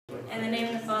In the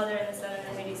name of the Father, and the Son, and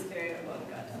the Holy Spirit, one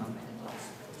God. Amen.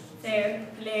 So,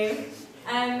 hello.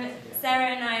 Sarah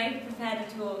and I prepared a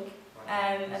talk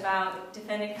about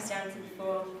defending Christianity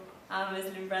before our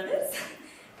Muslim brothers.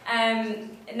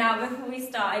 Now, before we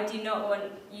start, I do not want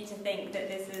you to think that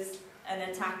this is an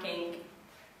attacking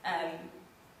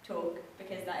talk,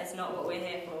 because that is not what we're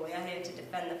here for. We are here to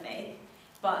defend the faith.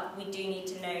 But we do need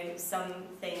to know some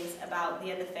things about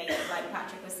the other faith, like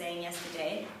Patrick was saying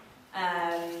yesterday.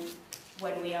 We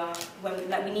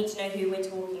need to know who we're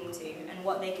talking to and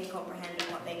what they can comprehend and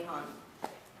what they can't.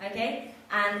 Okay?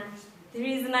 And the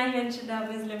reason I mentioned our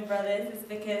Muslim brothers is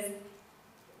because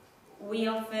we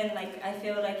often, I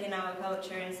feel like in our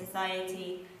culture and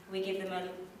society, we give them a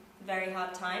very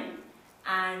hard time,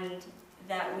 and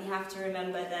that we have to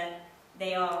remember that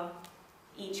they are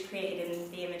each created in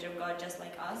the image of God just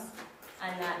like us,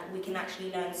 and that we can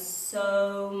actually learn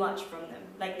so much from them.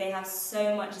 They have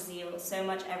so much zeal, so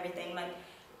much everything,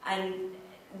 and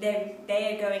they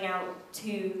are going out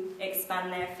to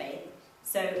expand their faith.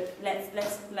 So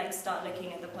let's start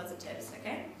looking at the positives,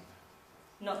 okay?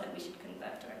 Not that we should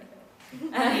convert or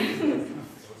anything.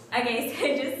 Okay,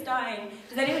 so just starting.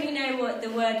 Does anybody know what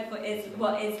the word for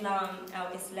what Islam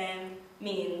or Islam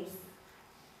means?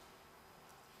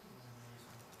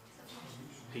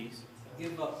 Peace.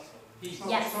 Give up. Peace.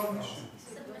 Yes.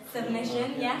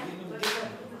 Submission, yeah?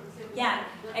 Yeah,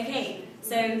 okay.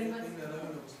 So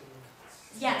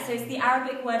it's the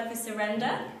Arabic word for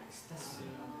surrender.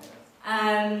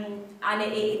 And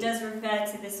it does refer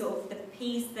to the sort of the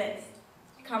peace that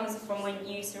comes from when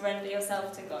you surrender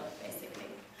yourself to God, basically.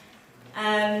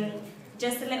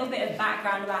 Just a little bit of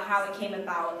background about how it came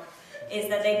about is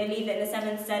that they believe that in the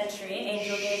 7th century,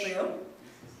 Angel Gabriel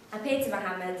appeared to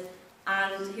Muhammad,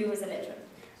 and who was illiterate.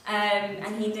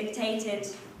 And he dictated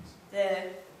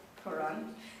the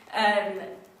Quran,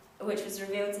 which was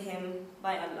revealed to him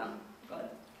by Allah, God,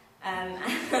 and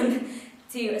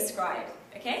to a scribe,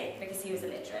 okay, because he was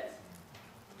illiterate.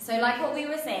 So what we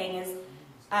were saying is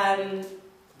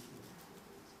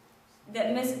that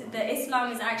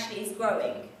Islam is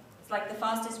growing. It's the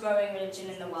fastest growing religion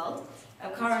in the world.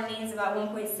 Currently it's about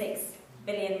 1.6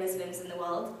 billion Muslims in the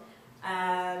world.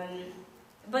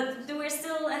 But we're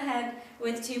still ahead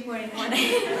with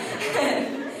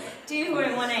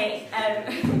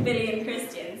 2.18 billion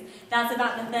Christians. That's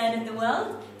about the third of the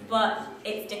world, but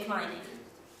it's declining.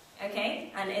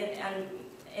 Okay? And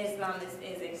Islam is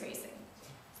increasing.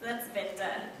 So that's a bit,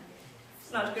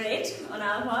 it's not great on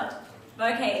our part.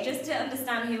 But okay, just to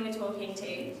understand who we're talking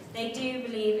to, they do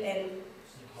believe in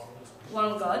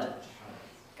one God.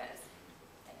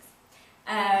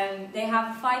 They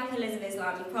have 5 pillars of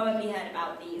Islam. You've probably heard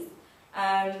about these.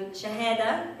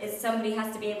 Shahada is somebody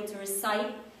has to be able to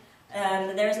recite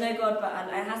that there is no God but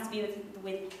Allah. It has to be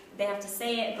they have to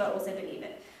say it but also believe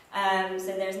it. So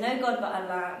there is no God but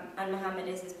Allah, and Muhammad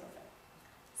is his prophet.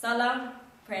 Salah,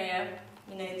 prayer,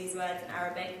 you know these words in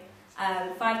Arabic,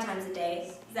 5 times a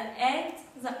day. I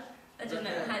don't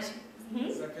know how to...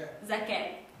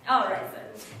 Zakat. Oh, right, so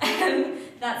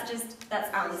that's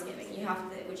almsgiving. You have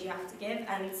to give,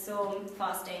 and Sawm,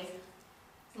 fasting.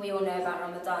 We all know about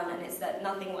Ramadan, and it's that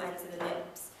nothing will enter the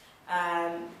lips,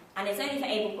 and it's only for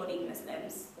able-bodied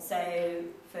Muslims. So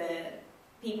for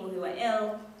people who are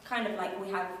ill, kind of like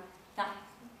we have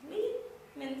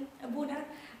a Buddha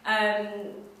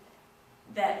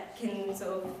that can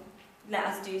sort of let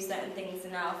us do certain things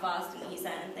in our fast and eat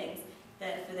certain things.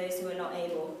 That for those who are not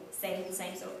able, same sort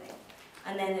of thing.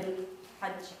 And then the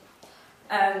Hajj,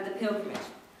 the pilgrimage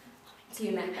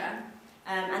to Mecca,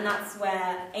 and that's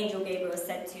where Angel Gabriel is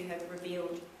said to have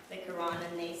revealed the Quran,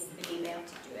 and they believe they have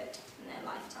to do it in their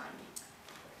lifetime.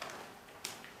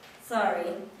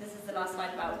 Sorry, this is the last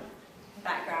slide about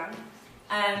background.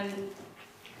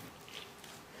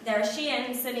 There are Shia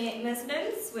and Sunni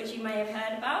Muslims, which you may have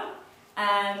heard about.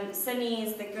 Sunni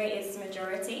is the greatest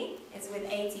majority, it's with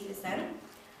 80%.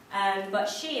 But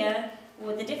Shia,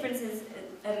 well, the difference is,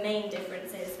 a main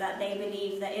difference is that they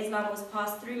believe that Islam was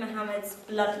passed through Muhammad's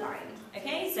bloodline.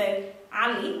 Okay, so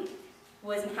Ali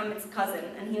was Muhammad's cousin,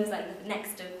 and he was the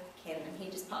next of kin, and he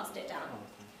just passed it down.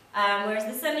 Whereas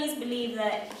the Sunnis believe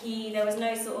that there was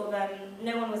no sort of,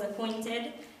 no one was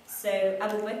appointed, so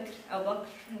Abu Bakr, I don't know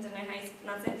how you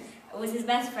pronounce it, was his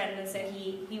best friend, and so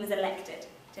he was elected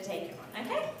to take him on,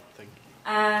 okay? Thank you.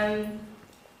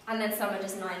 And then some are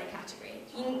just neither category.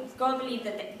 You've got to believe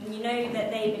that you know that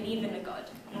they believe in a God,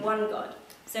 in one God.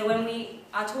 So when we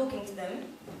are talking to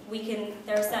them,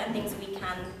 there are certain things we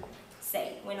can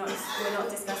say. We're not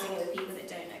discussing it with people that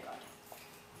don't know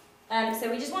God. So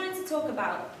we just wanted to talk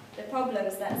about the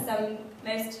problems that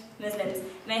most Muslims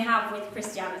may have with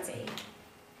Christianity.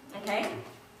 Okay? Okay?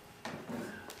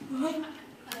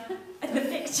 And the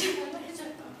picture.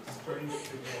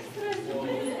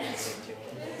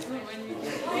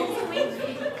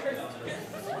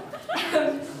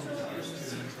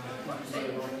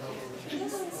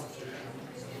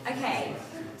 Okay,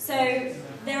 so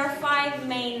there are 5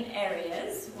 main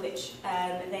areas which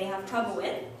they have trouble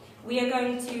with. We are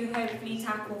going to hopefully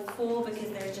tackle 4 because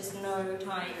there's just no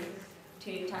time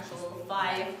to tackle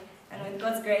 5. And with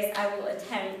God's grace, I will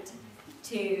attempt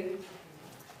to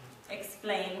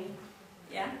explain.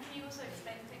 Yeah? Can you also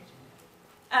explain the picture?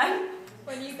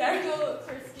 When you Google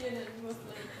Christian and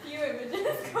Muslim, few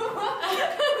images come up.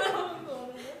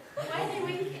 Why are they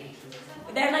winking?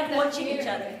 They're like watching each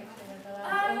other.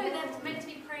 Oh, they're meant to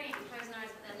be praying, closing their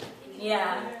eyes, but they're looking.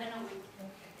 Yeah. They're not winking.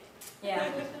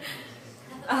 Yeah.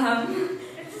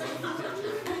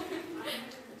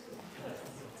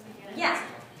 Yeah.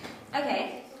 Okay.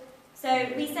 So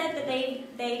we said that they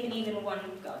believe in one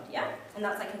God, yeah? And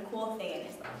that's like a core thing in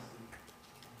Islam,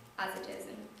 as it is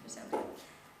in Christianity.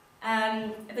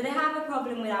 But they have a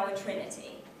problem with our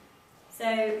Trinity.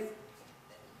 So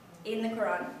in the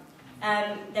Quran,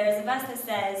 there is a verse that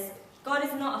says, God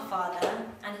is not a father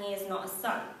and he is not a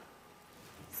son.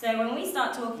 So when we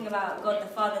start talking about God the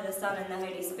Father, the Son, and the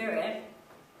Holy Spirit,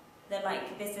 they're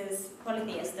like, this is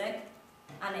polytheistic,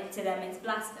 and to them it's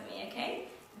blasphemy, okay?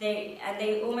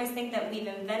 They almost think that we've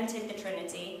invented the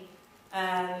Trinity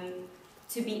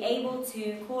to be able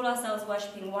to call ourselves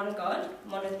worshipping one God,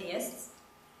 monotheists,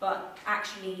 but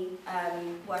actually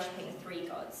worshipping 3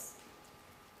 gods.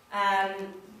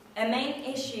 A main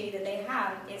issue that they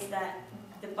have is that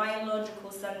the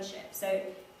biological sonship. So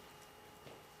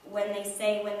when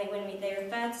they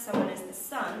refer to someone as the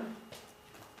son,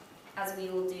 as we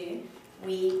all do,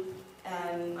 we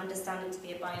understand it to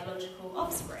be a biological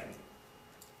offspring.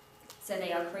 So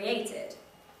they are created,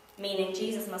 meaning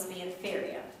Jesus must be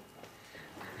inferior.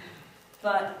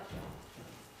 But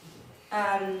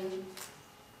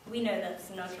we know that's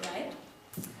not right.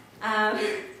 I'm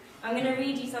going to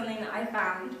read you something that I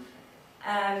found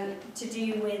to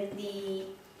do with the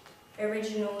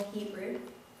original Hebrew.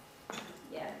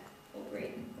 Yeah, or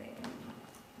Greek.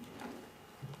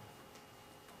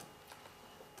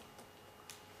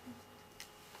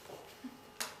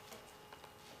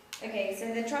 Okay,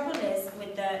 so the trouble is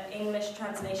with the English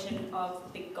translation of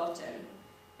begotten,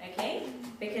 okay?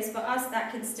 Because for us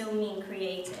that can still mean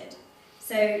created.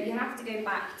 So you have to go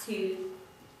back to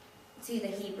the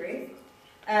Hebrew,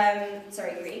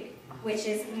 Greek, which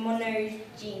is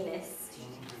monogenes.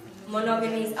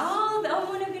 Monogenes. Oh,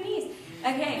 monogenes.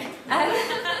 Okay.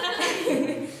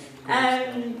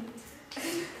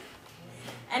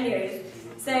 Anyways,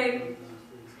 so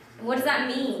what does that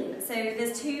mean? So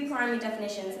there's 2 primary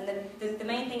definitions, and the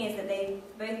main thing is that they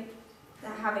both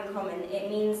have in common. It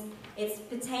means it's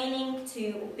pertaining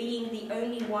to being the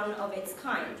only one of its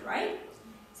kind, right?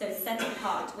 So it's set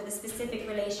apart with a specific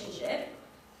relationship.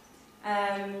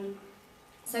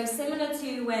 So similar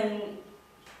to when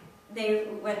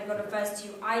God refers to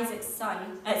Isaac's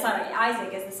son,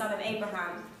 Isaac as the son of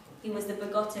Abraham, he was the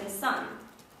begotten son.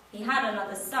 He had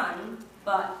another son,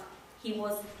 but he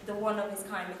was the one of his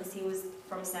kind because he was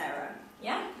from Sarah.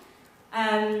 Yeah?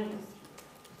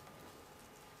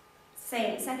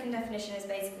 Second definition is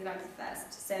basically like the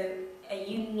first. So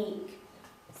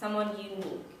someone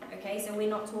unique. Okay? So we're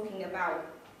not talking about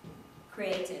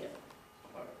created.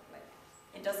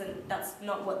 That's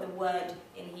not what the word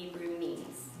in Hebrew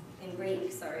means. In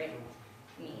Greek,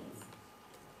 means.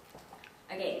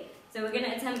 Okay, so we're going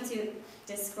to attempt to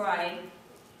describe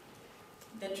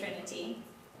the Trinity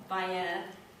by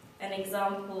an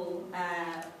example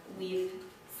we've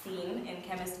seen in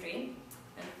chemistry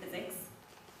and physics,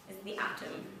 is the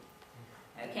atom.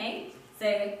 Okay,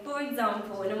 so for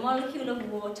example, in a molecule of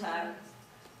water,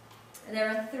 there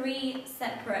are 3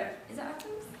 separate, is that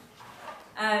atoms?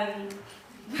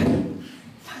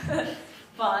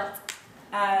 But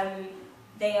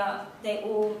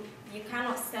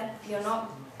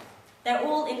they're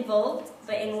all involved,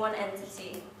 but in one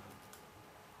entity.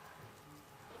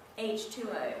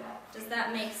 H2O. Does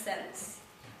that make sense?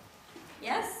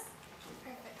 Yes?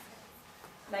 Perfect.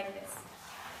 Like this.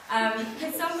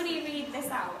 Can somebody read this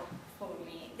out for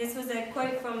me? This was a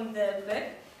quote from the book,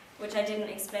 which I didn't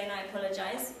explain, I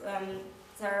apologize.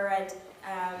 Sarah read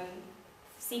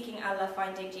Seeking Allah,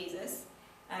 Finding Jesus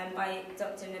by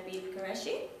Dr. Nabil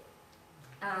Qureshi.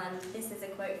 And this is a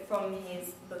quote from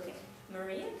his book.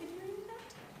 Maria, could you read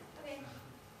that? Okay.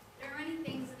 There are many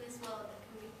things in this world that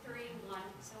can be 3 in 1,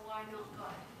 so why not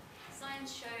God?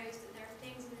 Science shows that there are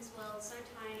things in this world so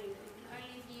tiny that we can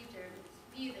only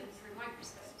view them through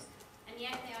microscopes, and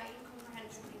yet they are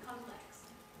incomprehensibly complex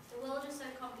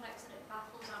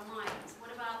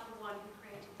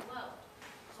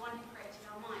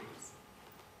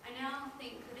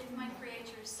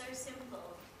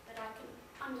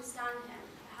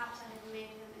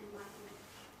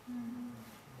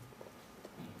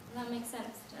that make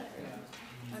sense to everyone?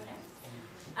 Okay.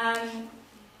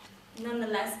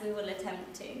 Nonetheless, we will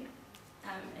attempt to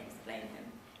explain him.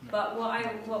 But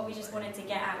what we just wanted to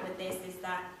get at with this is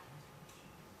that,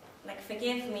 like,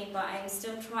 forgive me, but I'm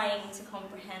still trying to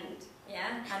comprehend,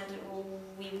 yeah? And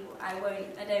I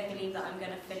don't believe that I'm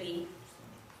going to fully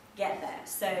get there.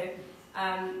 So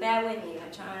bear with me when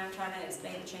I'm trying to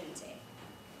explain the Trinity.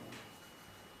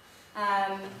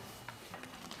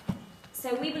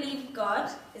 So we believe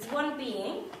God is one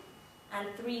being and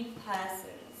three persons.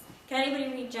 Can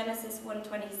anybody read Genesis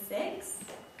 1:26?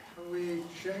 We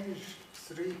changed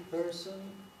 3 person,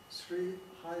 3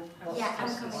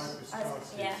 hypostases.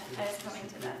 Yeah, I was coming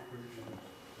to that.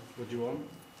 What do you want?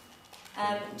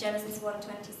 Genesis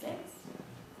 1:26.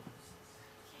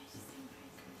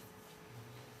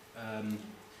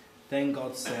 Then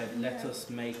God said, let us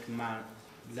make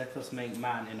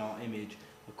man in our image,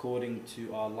 according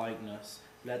to our likeness.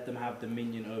 Let them have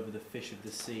dominion over the fish of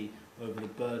the sea, over the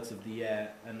birds of the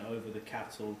air, and over the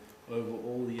cattle, over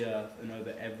all the earth, and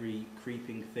over every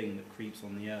creeping thing that creeps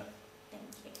on the earth. Thank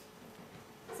you.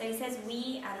 So he says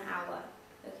we and our,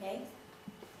 okay?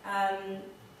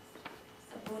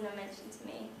 Abuna mentioned to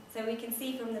me. So we can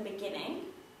see from the beginning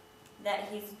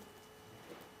that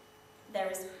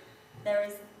there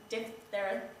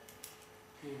are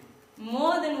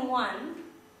more than one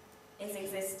is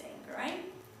existing, right?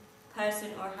 Person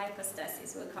or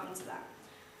hypostasis, we'll come to that.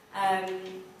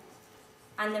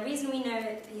 And the reason we know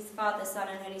that he's Father, Son,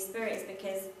 and Holy Spirit is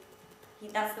because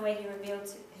that's the way he revealed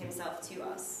himself to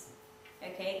us,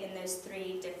 okay, in those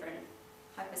 3 different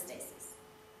hypostases.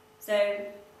 So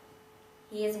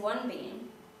he is one being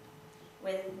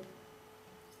with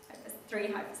 3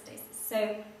 hypostases.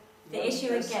 So the One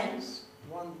issue essence, again...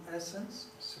 One essence,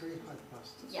 3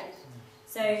 hypostases. Yeah.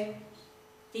 So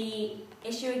the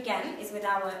issue again is with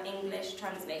our English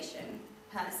translation,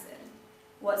 person.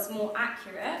 What's more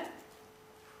accurate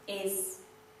is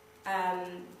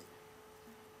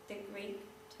the Greek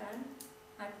term,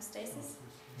 hypostasis.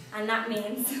 And that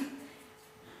means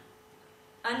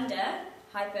under,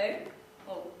 hypo,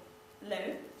 or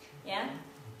low, yeah,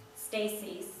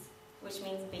 stasis, which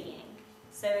means being.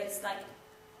 So it's like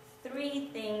 3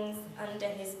 things under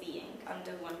his being,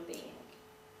 under one being.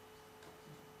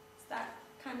 Does that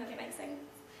kind of make sense?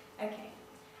 Okay.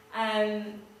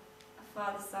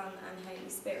 Father, Son, and Holy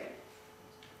Spirit.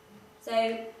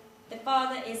 So the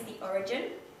Father is the origin,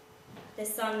 the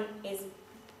Son is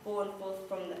born forth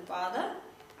from the Father,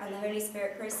 and the Holy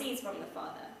Spirit proceeds from the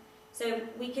Father. So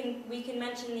we can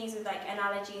mention these with like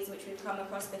analogies which we've come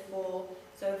across before.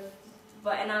 So,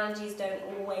 but analogies don't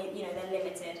always, they're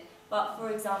limited. But for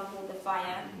example, the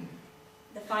fire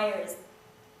is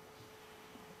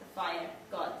the fire,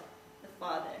 God, the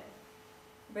Father,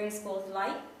 brings forth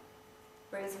light,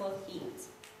 brings forth heat.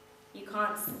 You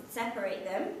can't separate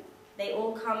them. They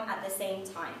all come at the same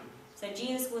time. So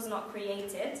Jesus was not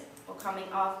created or coming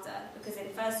after, because in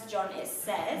 1 John it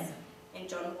says, in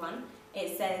John 1,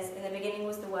 it says, in the beginning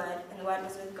was the Word, and the Word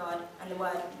was with God, and the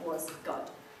Word was God.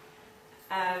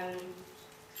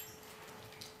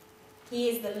 He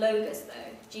is the Logos,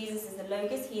 though. Jesus is the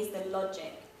Logos, he is the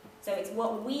logic. So it's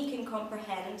what we can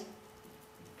comprehend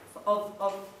of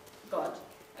God,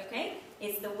 okay?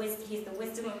 He's the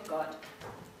wisdom of God,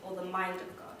 or the mind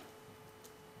of God.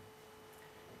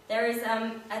 There is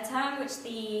a term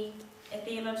a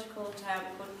theological term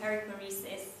called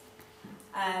perichoresis,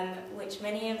 which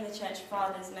many of the church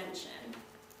fathers mention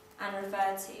and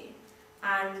refer to,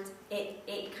 and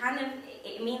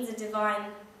it means a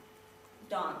divine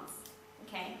dance,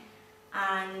 okay?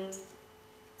 And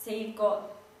so you've got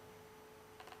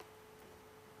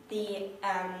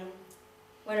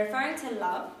when referring to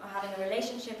love or having a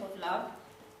relationship of love,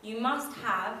 you must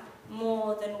have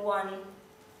more than one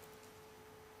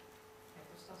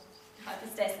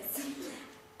hypostasis.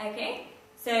 Okay?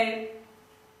 So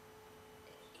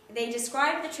they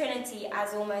describe the Trinity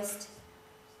as almost,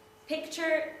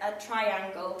 picture a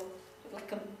triangle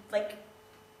like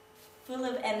full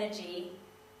of energy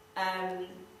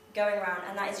going around,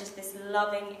 and that is just this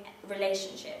loving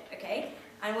relationship, okay?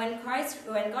 And when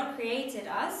God created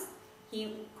us,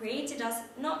 he created us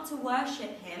not to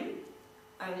worship him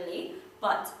only,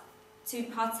 but to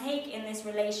partake in this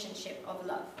relationship of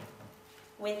love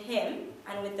with him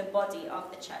and with the body of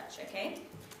the church, okay?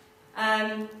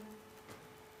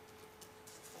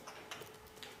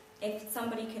 If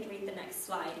somebody could read the next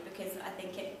slide, because I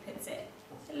think it puts it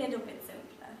a little bit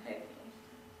simpler, hopefully.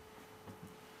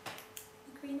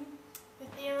 Karina? The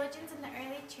theologians in the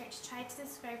early church tried to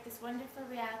describe this wonderful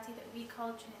reality that we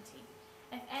call Trinity.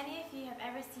 If any of you have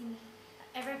ever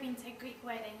been to a Greek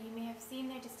wedding, you may have seen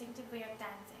their distinctive way of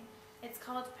dancing. It's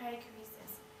called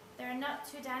perichoresis. There are not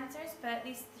 2 dancers, but at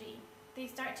least 3. They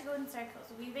start to go in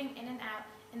circles, weaving in and out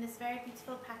in this very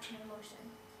beautiful pattern of motion.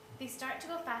 They start to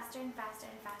go faster and faster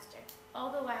and faster,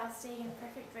 all the while staying in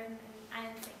perfect rhythm and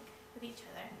in sync with each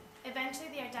other. Eventually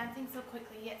they are dancing so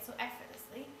quickly, yet so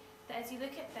effortlessly, that as you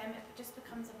look at them, it just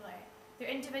becomes a blur.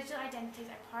 Their individual identities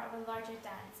are part of a larger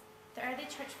dance. The early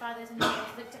church fathers and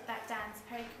mothers looked at that dance,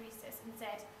 perichoresis, and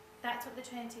said, that's what the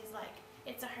Trinity is like.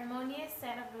 It's a harmonious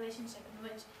set of relationship in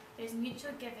which there's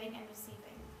mutual giving and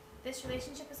receiving. This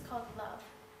relationship is called love,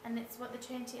 and it's what the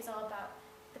Trinity is all about.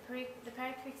 The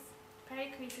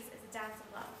perichoresis is a dance of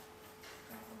love.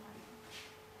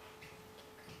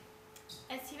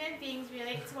 As human beings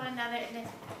relate to one another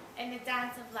in the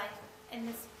dance of life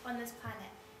on this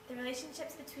planet, the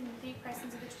relationships between the 3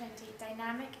 persons of the Trinity,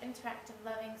 dynamic, interactive,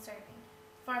 loving, serving,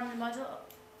 form the model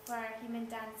for our human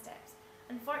dance steps.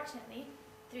 Unfortunately,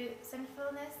 through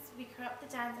sinfulness, we corrupt the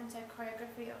dance into a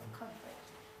choreography of conflict.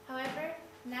 However,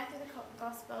 now through the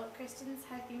gospel, Christians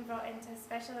have been brought into a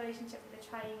special relationship with the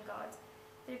triune God.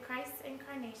 Through Christ's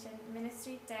incarnation,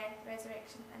 ministry, death,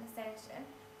 resurrection, and ascension,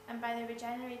 and by the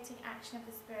regenerating action of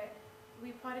the Spirit,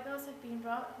 we prodigals have been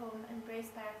brought home,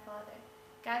 embraced by our Father.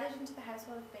 Gathered into the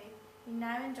household of faith, we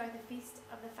now enjoy the feast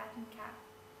of the fattened calf,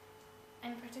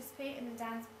 and participate in the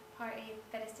dance party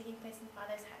that is taking place in the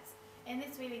Father's house. In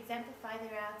this way, we exemplify the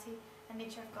reality and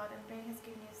nature of God and bring His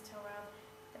good news to a world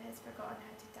that has forgotten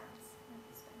how to dance.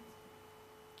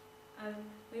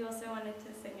 We also wanted to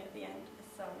sing at the end a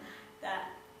song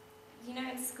that, you know,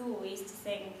 in school we used to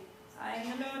sing, I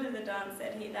am the Lord of the dance,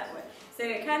 said he, that way. So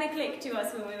it kind of clicked to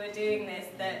us when we were doing this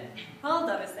that, hold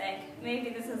on a sec,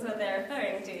 maybe this is what they're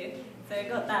referring to. So we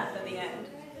got that for the end.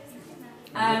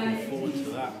 Looking forward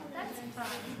to that. That's fun.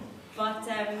 But,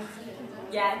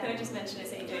 yeah, I thought I'd just mention it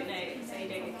so you don't know, so you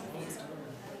don't get confused.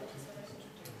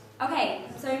 Okay,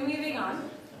 so moving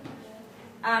on.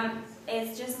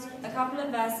 It's just a couple of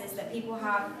verses that people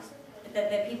have,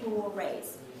 that people will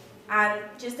raise. And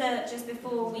just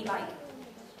before we,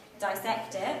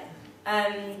 dissect it,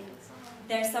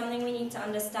 there's something we need to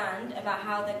understand about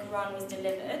how the Quran was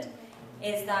delivered,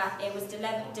 is that it was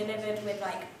delivered with,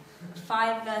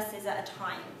 5 verses at a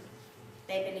time,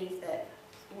 they believe that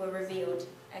were revealed,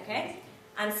 okay?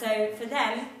 And so for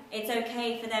them, it's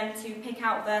okay for them to pick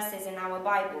out verses in our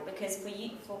Bible, because for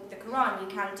the Quran, you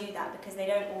can do that because they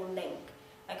don't all link,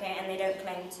 okay, and they don't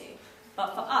claim to.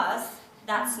 But for us,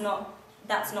 that's not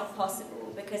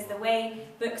possible, because the way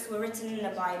books were written in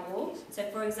the Bible, so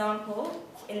for example,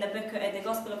 in the book, the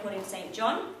Gospel according to St.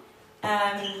 John,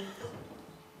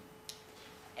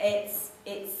 it's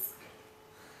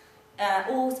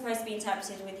all supposed to be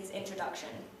interpreted with his introduction,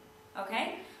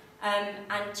 okay?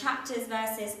 And chapters,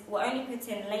 verses were only put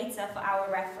in later for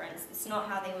our reference. It's not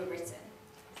how they were written.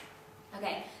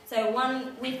 Okay, so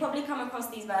we've probably come across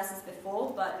these verses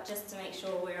before, but just to make sure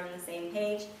we're on the same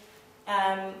page.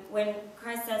 When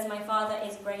Christ says, my Father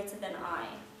is greater than I.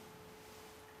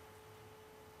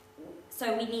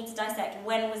 So we need to dissect,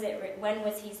 when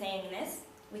was he saying this?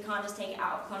 We can't just take it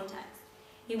out of context.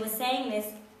 He was saying this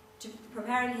to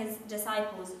preparing his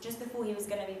disciples just before he was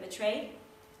going to be betrayed,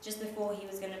 just before he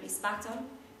was going to be spat on,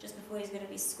 just before he was going to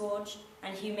be scourged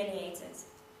and humiliated.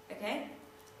 Okay?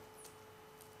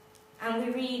 And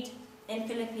we read in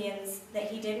Philippians that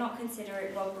he did not consider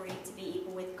it robbery to be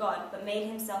equal with God, but made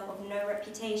himself of no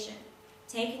reputation,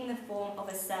 taking the form of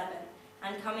a servant,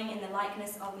 and coming in the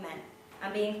likeness of men.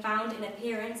 And being found in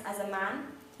appearance as a man,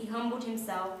 he humbled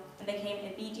himself and became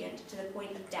obedient to the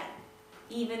point of death,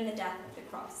 even the death of the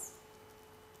cross.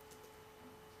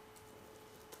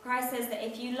 Christ says that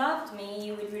if you loved me,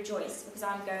 you would rejoice, because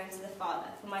I'm going to the Father,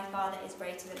 for my Father is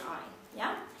greater than I.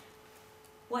 Yeah?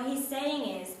 What he's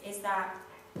saying is that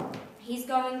he's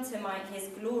going to his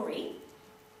glory,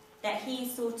 that he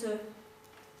sort of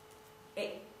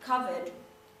covered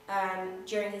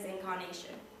during his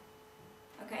incarnation.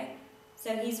 Okay?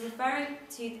 So he's referring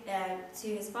to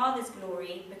his Father's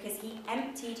glory because he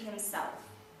emptied himself.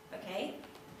 Okay?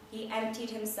 He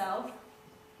emptied himself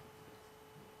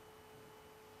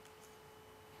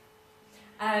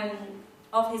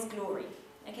of his glory.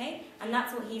 Okay? And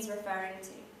that's what he's referring to.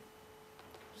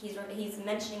 He's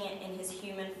mentioning it in his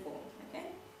human form, okay?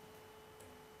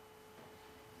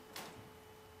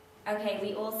 Okay,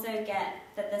 we also get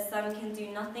that the Son can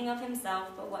do nothing of himself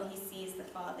but what he sees the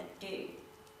Father do.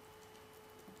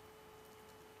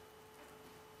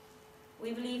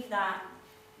 We believe that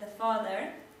the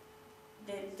Father,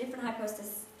 the different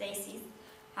hypostases,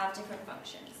 have different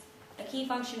functions. A key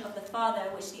function of the Father,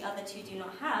 which the other two do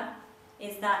not have,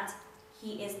 is that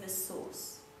he is the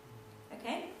source,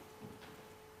 okay?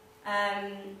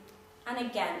 And And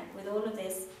again, with all of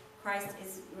this, Christ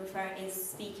is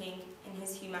speaking in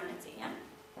his humanity. Yeah.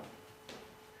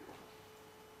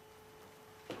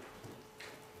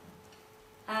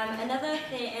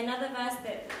 Another verse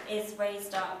that is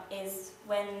raised up is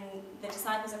when the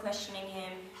disciples are questioning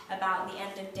him about the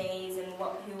end of days and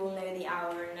who will know the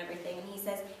hour and everything. And he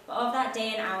says, "But of that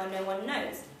day and hour no one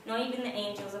knows, not even the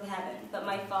angels of heaven, but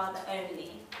my Father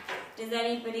only." Does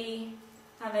anybody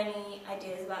have any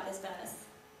ideas about this verse?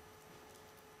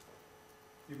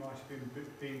 You might have been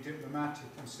being diplomatic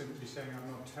and simply saying,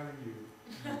 "I'm not telling you."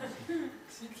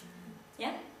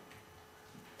 Yeah?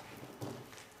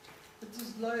 It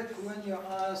is like when you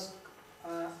ask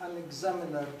an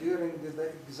examiner during the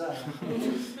exam,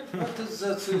 what is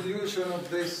the solution of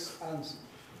this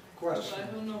question?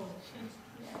 I don't know.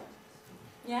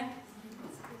 Yeah?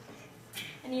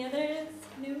 Any others?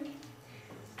 No?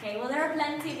 Okay, well there are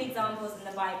plenty of examples in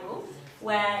the Bible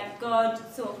where God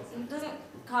sort of doesn't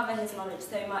cover his knowledge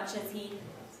so much as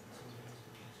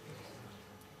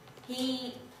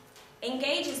he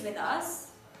engages with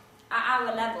us at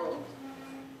our level.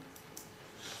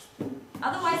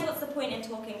 Otherwise, what's the point in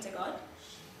talking to God?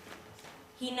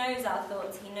 He knows our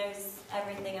thoughts, he knows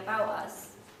everything about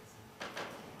us.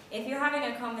 If you're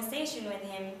having a conversation with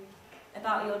him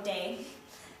about your day,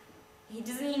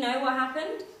 doesn't he know what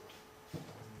happened?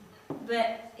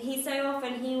 But he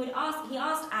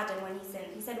asked Adam when he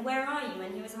sinned, he said, "Where are you?"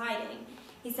 when he was hiding.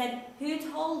 He said, "Who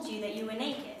told you that you were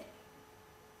naked?"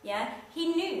 Yeah?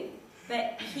 He knew,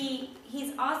 but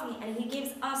he's asking, and he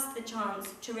gives us the chance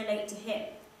to relate to him.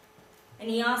 And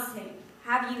he asks him,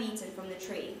 "Have you eaten from the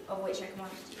tree of which I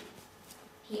commanded you?"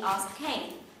 He asked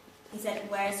Cain. He said,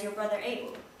 "Where is your brother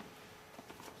Abel?"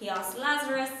 He asked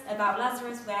Lazarus,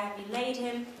 "Where have you laid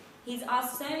him?" He's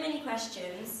asked so many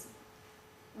questions,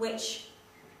 which,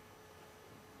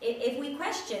 if we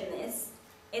question this,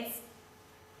 it's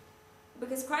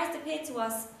because Christ appeared to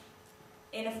us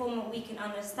in a form that we can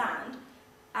understand,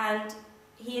 and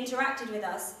he interacted with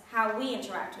us how we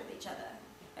interact with each other.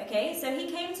 Okay, so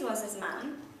he came to us as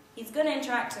man. He's going to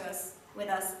interact with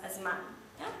us as man.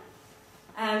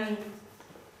 Yeah?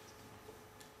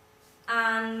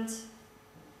 And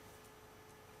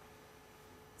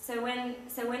so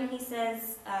when he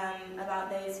says about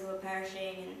those who are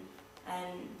perishing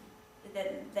and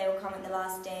that they will come at the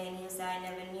last day, and he'll say, "I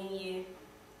never knew you,"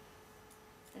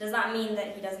 does that mean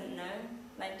that he doesn't know?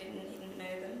 Like, he didn't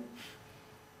know them?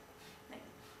 Like,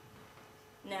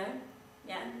 no?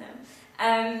 Yeah, no.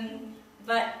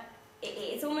 But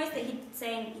it's almost that he's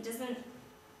saying he doesn't.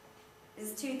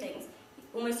 There's two things.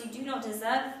 Almost, you do not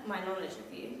deserve my knowledge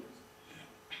of you.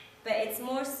 But it's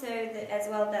more so that as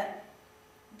well that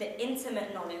the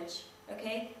intimate knowledge,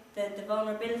 okay, the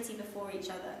vulnerability before each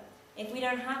other. If we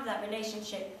don't have that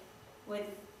relationship with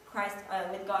Christ,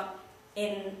 with God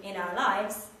in our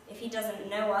lives, if he doesn't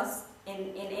know us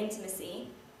in intimacy,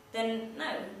 then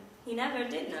no, he never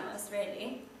did know us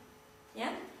really.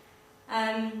 Yeah?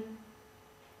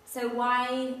 So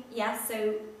why, yeah,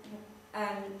 so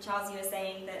Charles, you were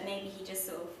saying that maybe he just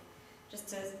sort of, just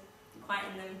to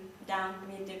quieten them down,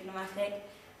 be diplomatic,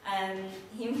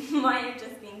 he might have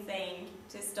just been saying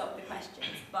to stop the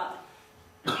questions, but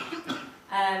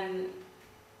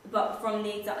from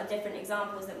the different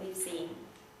examples that we've seen,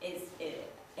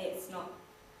 it's not,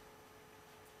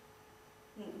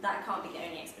 that can't be the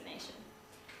only explanation.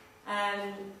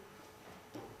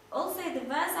 Also, the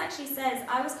verse actually says,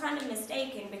 I was kind of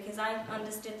mistaken because I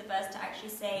understood the verse to actually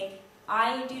say,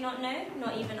 I do not know,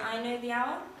 not even I know the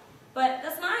hour. But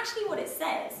that's not actually what it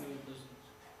says. No, it doesn't.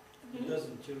 It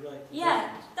doesn't, you're right. Yeah,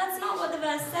 that's not what the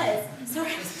verse says.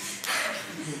 Sorry.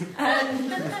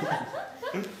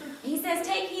 He says,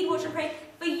 take heed, watch and pray,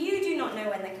 for you do not know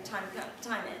when the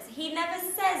time is. He never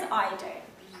says, I don't.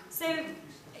 So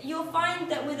you'll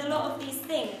find that with a lot of these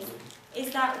things, is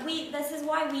that this is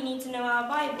why we need to know our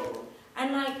Bible.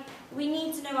 And we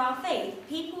need to know our faith.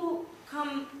 People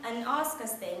come and ask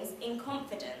us things in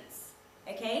confidence,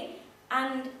 okay?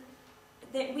 And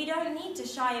that we don't need to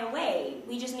shy away.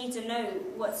 We just need to know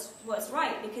what's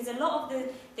right, because a lot of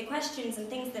the questions and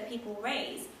things that people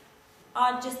raise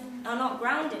are not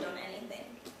grounded on anything,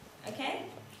 okay?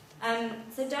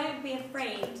 So don't be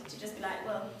afraid to just be like,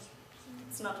 well,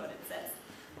 it's not what it says.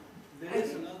 There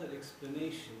is another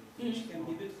explanation, which can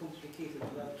be a bit complicated,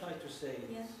 but I'll try to say it,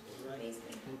 right?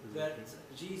 Basically. That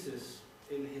Jesus,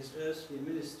 in his earthly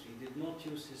ministry, did not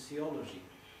use his theology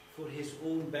for his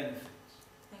own benefit.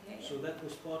 Okay, So that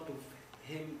was part of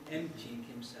him emptying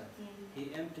himself.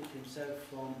 He emptied himself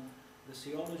from the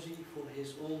theology for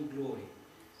his own glory.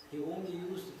 He only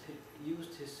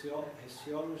used his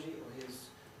theology or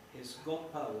his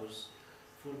God powers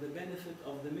for the benefit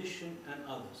of the mission and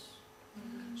others.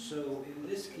 So in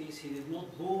this case, he did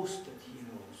not boast that he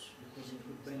knows, because it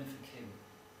would benefit him.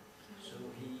 So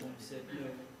he said, no,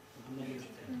 I'm not going to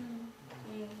tell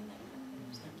you.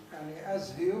 And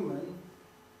as human,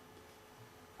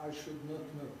 I should not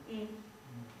know.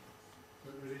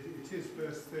 But it is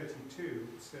verse 32,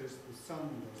 it says the Son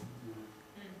doesn't know.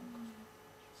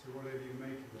 So whatever you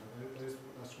make of that,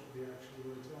 that's what the actual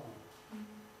words are.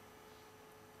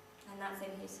 And that's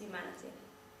in his humanity.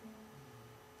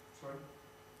 Sorry?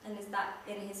 And is that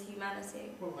in his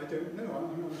humanity? Well, I don't know.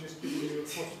 I'm just giving you a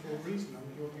possible reason.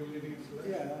 You're living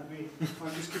intellectually with me.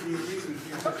 I'm just giving you a reason for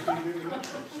you to be living up.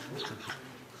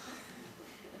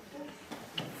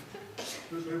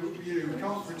 But we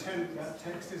can't pretend that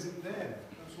text isn't there.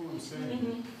 That's all I'm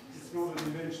saying. It's not an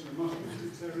invention of Muslims.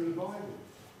 It's there in the Bible.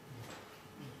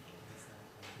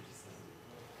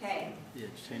 Okay. Yeah,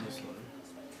 just change the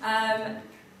slide.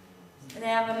 They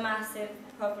have a massive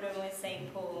problem with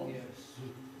St. Paul. Yes.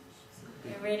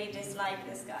 They really dislike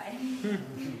this guy.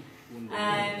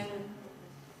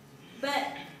 But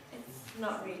it's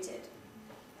not rooted.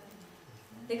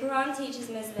 The Quran teaches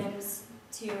Muslims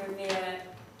to revere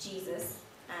Jesus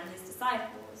and his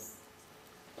disciples.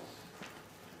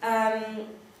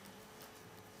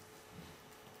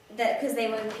 Because they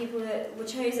were the people that were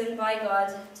chosen by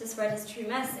God to spread his true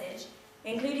message,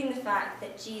 including the fact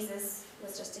that Jesus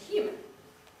was just a human.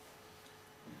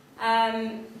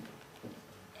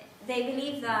 They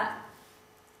believe that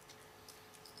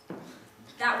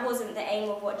that wasn't the aim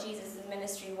of what Jesus'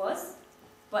 ministry was,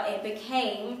 but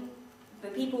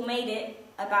people made it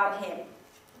about him.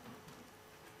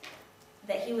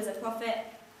 That he was a prophet,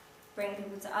 bring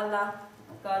people to Allah,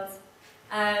 God,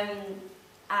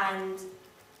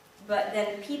 but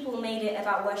then people made it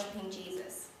about worshipping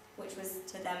Jesus, which was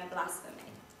to them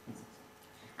blasphemy.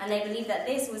 And they believe that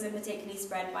this wasn't particularly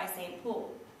spread by St.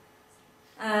 Paul.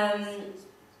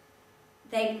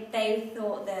 They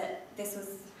thought that this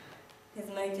was, his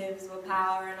motives were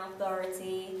power and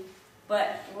authority,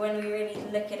 but when we really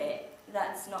look at it,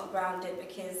 that's not grounded,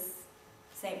 because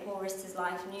St. Paul risked his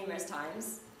life numerous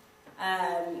times.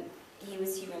 He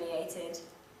was humiliated.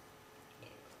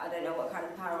 I don't know what kind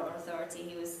of power or authority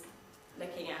he was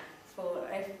looking at, for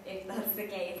if that's the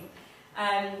case.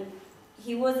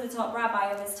 He was the top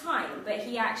rabbi of his time, but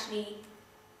he actually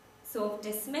sort of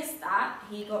dismissed that.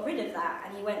 He got rid of that,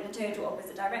 and he went in the total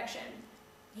opposite direction.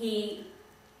 He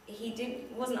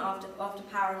wasn't after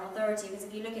power and authority, because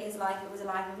if you look at his life, it was a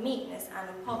life of meekness and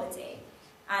of poverty,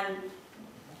 and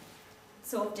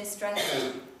sort of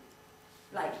distress,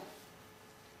 like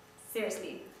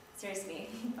seriously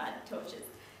bad tortures.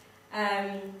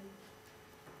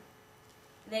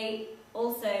 They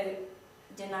also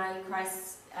deny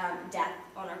Christ's death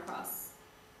on a cross.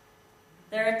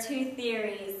 There are two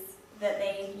theories that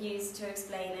they use to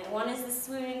explain it. One is the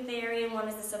swoon theory and one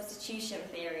is the substitution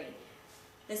theory.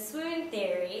 The swoon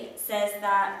theory says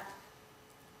that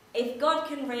if God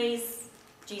can raise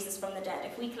Jesus from the dead,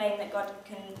 if we claim that God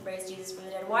can raise Jesus from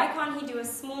the dead, why can't he do a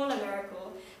smaller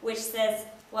miracle which says,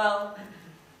 well,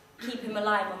 keep him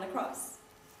alive on the cross?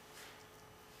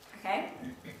 Okay?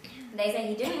 They say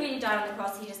he didn't really die on the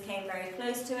cross, he just came very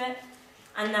close to it,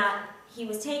 and that he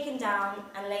was taken down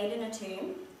and laid in a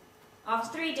tomb.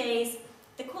 After 3 days,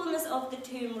 the coolness of the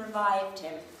tomb revived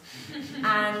him,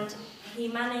 and he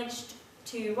managed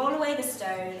to roll away the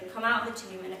stone, come out of the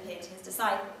tomb, and appear to his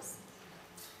disciples.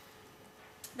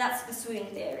 That's the swoon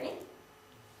theory.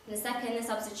 And the second, the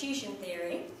substitution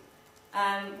theory,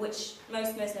 which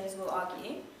most Muslims will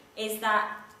argue, is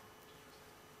that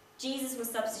Jesus was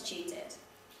substituted.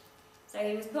 So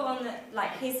he was put on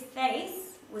his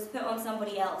face was put on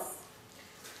somebody else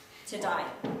to die.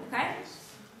 Okay?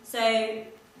 So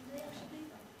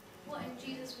what if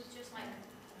Jesus was just like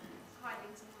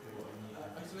hiding somewhere?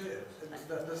 Actually,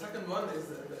 the second one is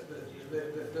the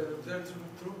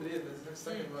true belief. The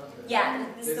second one. Yeah,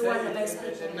 this is the one that most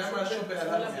people.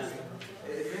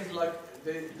 It means like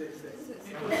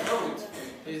people know it.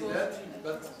 He's dead,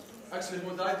 but actually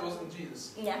who died wasn't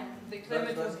Jesus. Yeah. They claim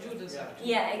it was Judas.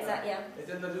 Yeah, exactly. Yeah. It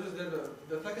in the Jews.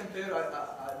 The second theory, I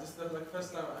just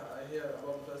first time I hear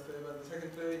about the first theory, but the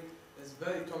second theory is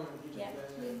very common in Egypt.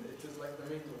 Yeah. And it is like the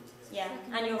main one. Yeah,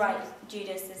 and you're right.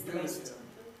 Judas is the most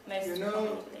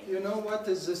You know what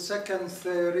is the second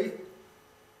theory?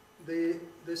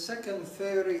 The second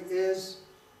theory is,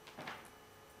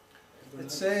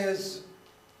 it says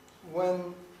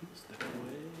when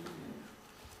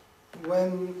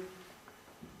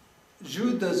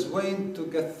Judas went to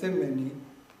Gethsemane,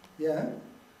 yeah,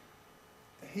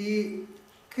 he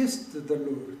kissed the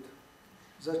Lord.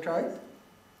 Is that right?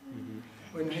 Mm-hmm.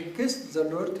 when he kissed the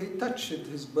Lord, he touched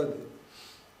his body.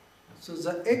 So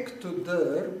the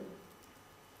ectoderm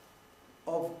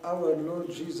of our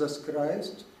Lord Jesus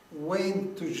Christ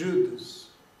went to Judas.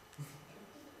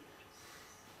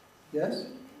 Yes?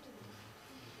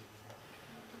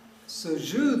 So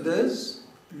Judas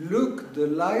looked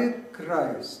like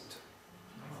Christ.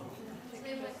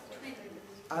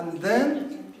 And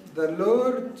then the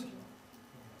Lord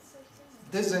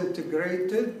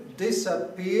disintegrated,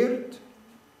 disappeared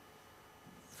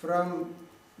from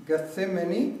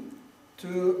Gethsemane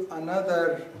to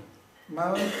another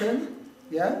mountain,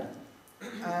 yeah,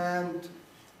 and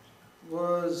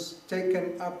was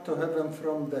taken up to heaven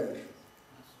from there.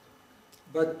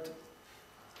 But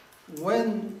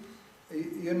when,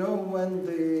 you know, when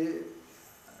the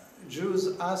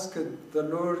Jews asked the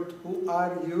Lord, "Who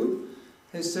are you?"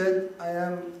 He said, "I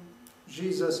am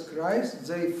Jesus Christ."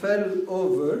 They fell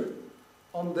over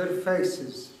on their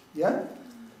faces, yeah?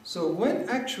 So when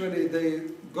actually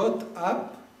they got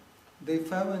up, they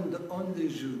found only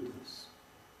Judas.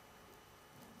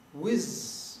 With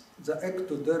the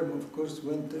ectoderm, of course,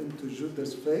 went into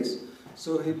Judas' face,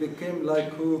 so he became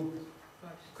like who?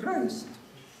 Christ.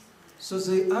 So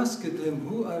they asked him,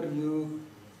 "Who are you?"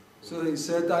 So he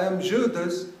said, "I am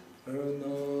Judas." "Oh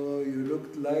no, you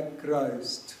looked like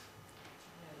Christ."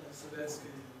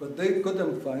 But they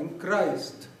couldn't find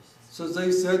Christ. So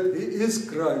they said, "He is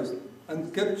Christ,"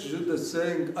 and kept Judas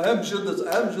saying, "I am Judas,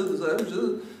 I am Judas, I am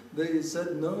Judas." They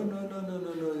said, "No, no, no, no,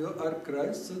 no, no, you are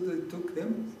Christ." So they took him,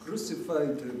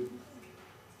 crucified him.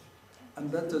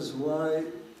 And that is why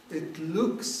it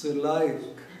looks like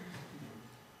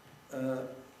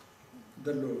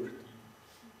the Lord.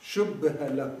 شُبِّهَ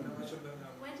لَهُ.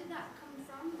 Where did that come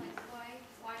from? Like,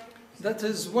 why did it... That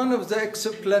is one of the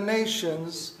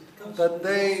explanations that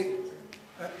they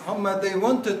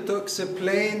wanted to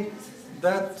explain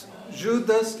that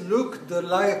Judas looked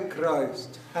like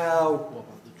Christ. How?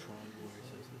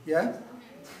 Yeah?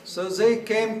 So they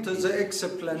came to the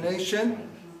explanation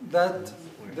that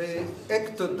the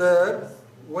ectoderm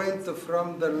went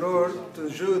from the Lord to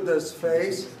Judas'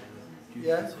 face,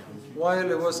 yeah, while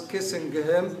he was kissing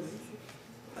him.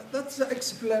 That's the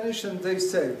explanation they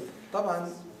say.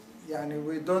 طبعا يعني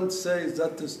we don't say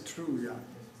that is true. Yeah.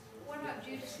 What about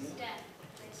Judas' death?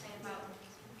 They say about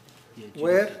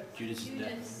Where? Judas is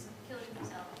dead. Judas killing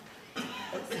himself.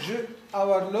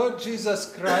 Our Lord Jesus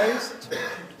Christ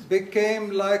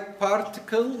became like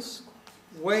particles,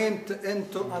 went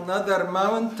into another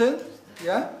mountain,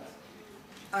 yeah,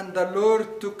 and the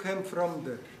Lord took him from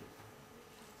there.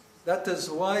 That is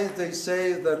why they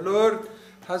say the Lord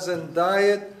hasn't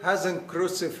died, hasn't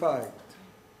crucified.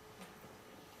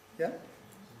 Yeah?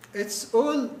 It's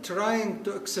all trying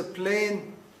to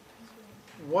explain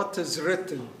what is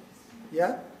written,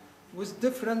 yeah, with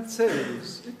different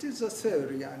theories. It is a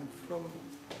theory, and from...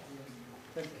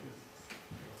 Thank you.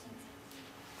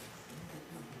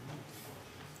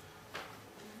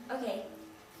 Okay,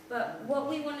 but what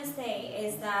we want to say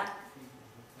is that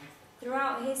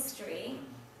throughout history,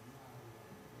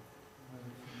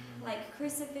 like,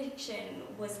 crucifixion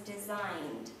was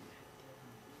designed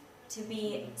to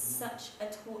be such a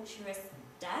torturous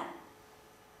death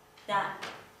that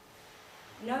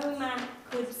no man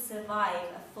could survive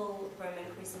a full Roman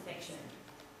crucifixion.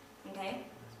 Okay?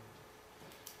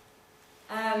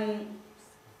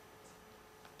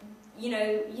 You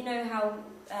know how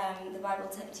the Bible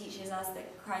teaches us that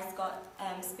Christ got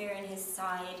spear in his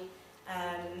side.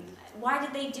 Why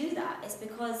did they do that? It's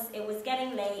because it was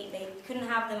getting late. They couldn't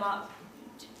have them up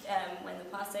when the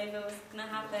Passover was going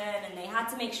to happen, and they had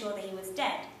to make sure that he was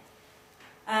dead.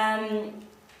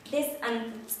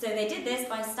 So they did this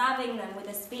by stabbing them with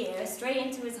a spear straight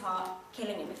into his heart,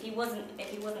 killing him. If he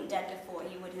wasn't dead before,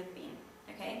 he would have been.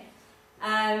 Okay.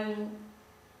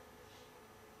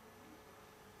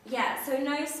 Yeah. So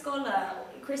no scholar,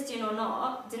 Christian or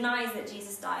not, denies that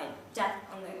Jesus died,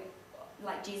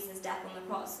 Jesus' death on the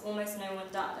cross. Almost no one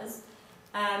does.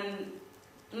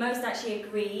 Most actually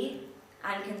agree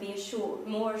and can be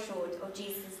more assured of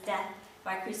Jesus' death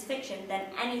by crucifixion than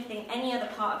any other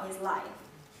part of his life.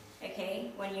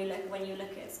 Okay, when you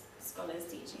look at scholars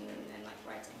teaching and like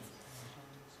writings.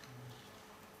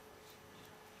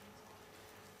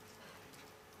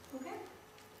 Okay.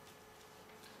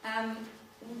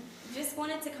 Just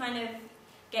wanted to kind of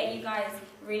get you guys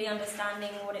really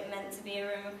understanding what it meant to be a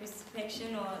Roman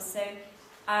crucifixion, or so.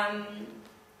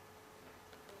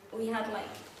 We had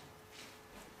like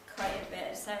quite a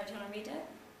bit. Sarah, do you want to read it?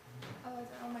 Oh, is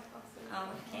it on my glasses?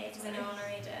 Oh, okay. Does anyone want to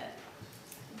read it?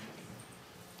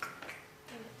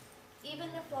 Even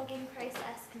the flogging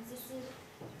process consisted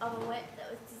of a whip that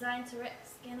was designed to rip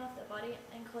skin off the body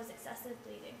and cause excessive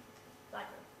bleeding.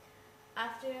 Flagrum.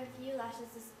 After a few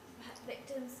lashes, the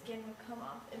victim's skin would come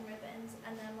off in ribbons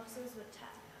and their muscles would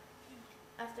tear.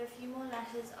 After a few more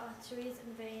lashes, arteries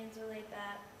and veins were laid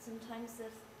bare. Sometimes the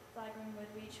flagrum would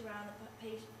reach around the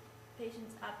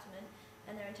patient's abdomen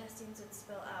and their intestines would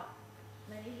spill out.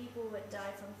 Many people would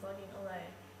die from flogging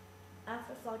alone.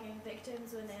 After flogging,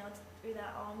 victims were nailed through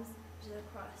their arms to the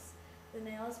cross, the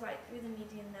nails right through the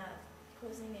median nerve,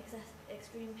 causing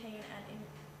extreme pain and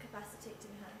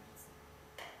incapacitating hands.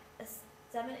 A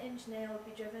 7-inch nail would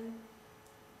be driven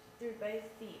through both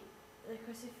feet. The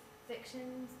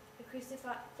crucifixion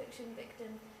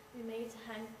victim would be made to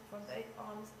hang from both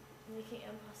arms, making it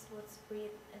impossible to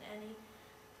breathe, and any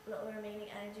little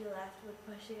remaining energy left would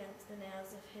push against the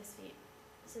nails of his feet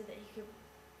so that he could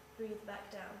breathe back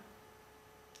down,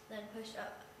 then push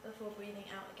up before breathing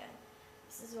out again.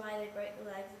 This is why they broke the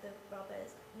legs of the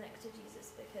robbers next to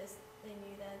Jesus, because they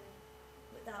knew that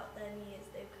without their knees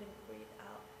they couldn't breathe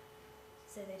out,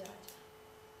 so they died.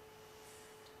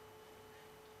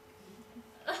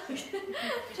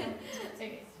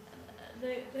 Okay.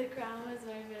 The crown was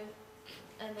woven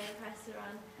and then pressed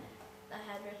around the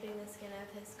head, ripping the skin of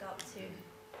his scalp too.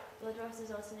 Blood loss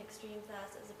results in extreme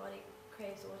thirst as the body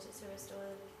craves water to restore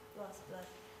the lost blood.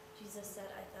 Jesus said,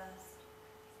 "I thirst."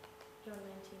 John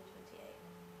 19:28.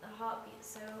 The heart beats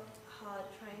so hard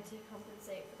trying to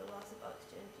compensate for the loss of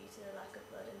oxygen due to the lack of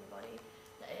blood in the body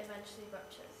that it eventually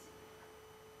ruptures.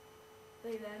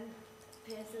 They then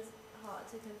pierce his heart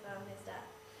to confirm his death.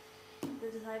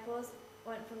 The disciples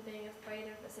went from being afraid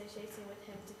of associating with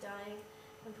him to dying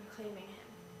and proclaiming him.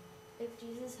 If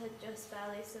Jesus had just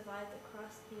barely survived the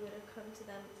cross, he would have come to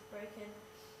them broken,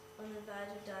 on the verge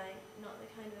of dying, not the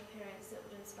kind of appearance that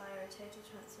would inspire a total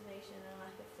transformation and a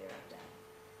lack of fear of death.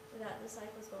 Without the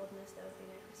disciples' boldness, there would be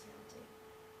no Christianity.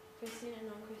 Christian and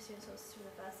non-Christian sources from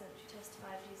the first century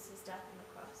testify of Jesus' death on the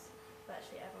cross.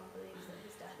 Virtually everyone believes that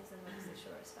his death is amongst the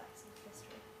surest facts of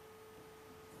history.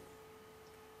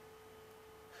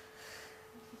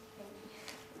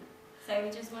 So we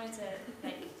just wanted to,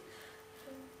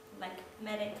 like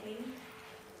medically.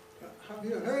 Have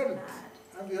you heard? Bad.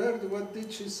 Have you heard what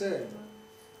did she say?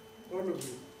 All of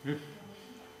you.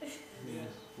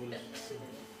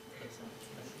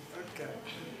 Okay.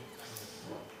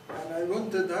 And I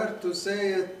wanted her to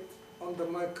say it on the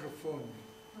microphone.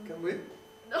 Can we?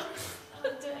 No,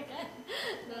 I'll do it again.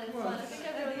 No, it's fine. I think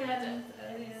everyone heard it.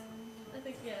 I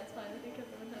think, yeah, it's fine. I think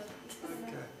everyone heard it.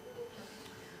 Okay.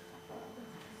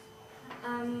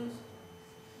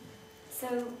 So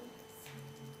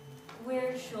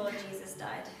we're sure Jesus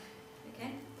died,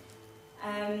 okay?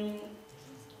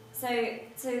 So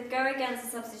to go against the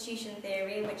substitution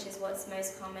theory, which is what's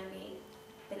most commonly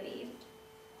believed,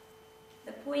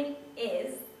 the point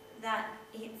is that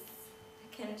it's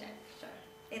a conjecture.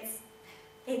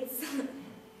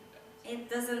 It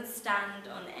doesn't stand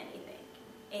on anything.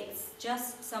 It's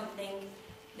just something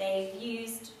they've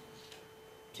used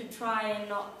to try and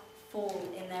not fall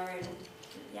in their own,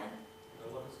 yeah?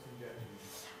 What is conjecture?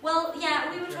 Well,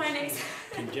 yeah, we were trying to...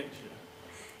 Conjecture.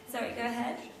 Sorry, go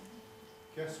ahead.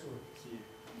 Guesswork.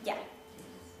 Yeah,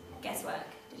 guesswork.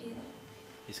 Did you?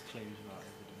 His claims about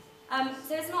evidence.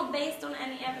 So it's not based on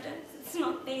any evidence. It's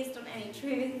not based on any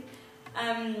truth.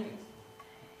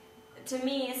 To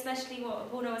me, especially what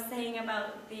Bruno was saying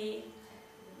about the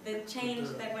change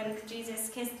that when Jesus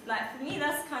kissed, like for me,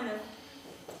 that's kind of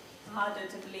harder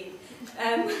to believe.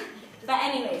 But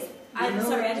anyways, I'm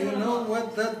sorry. I didn't You know want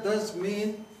what that does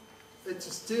mean? It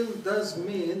still does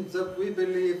mean that we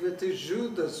believe it is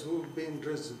Judas who's been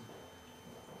risen.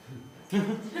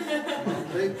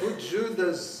 They put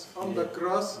Judas on the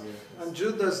cross, and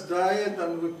Judas died,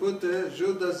 and we put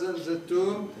Judas in the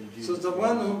tomb. So the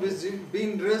one who is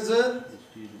being risen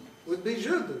would be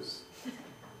Judas.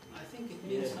 I think it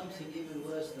means something even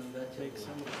worse than that. It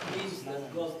means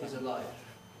that God is alive.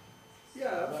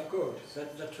 Yeah, of course.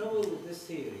 But the trouble with this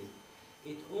theory,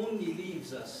 it only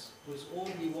leaves us with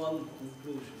only one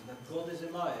conclusion, that God is a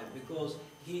liar, because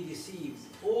he deceived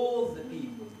all the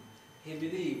people. He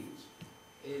believed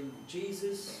in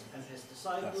Jesus and his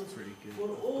disciples for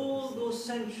all those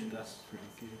centuries. That's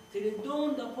pretty good. Till it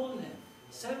dawned upon him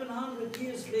 700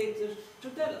 years later to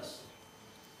tell us.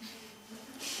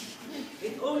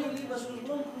 It only leaves us with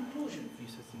one conclusion.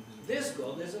 This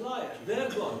God is a liar. Their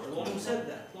God, the one who said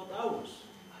that, not ours.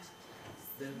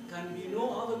 There can be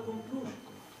no other conclusion.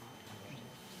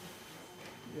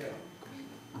 Yeah.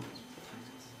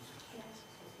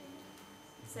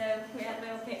 So we have a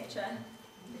little picture.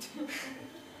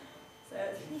 So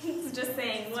it's just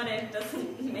saying what if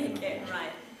doesn't make it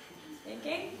right.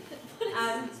 Okay?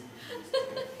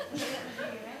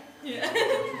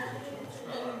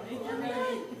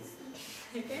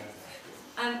 Okay.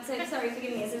 So sorry,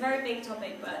 forgive me. It's a very big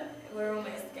topic, but we're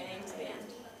almost getting to the end.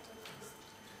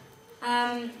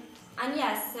 And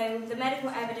yes, so the medical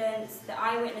evidence, the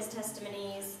eyewitness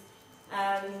testimonies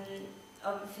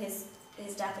of his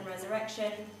death and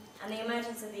resurrection, and the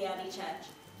emergence of the early church.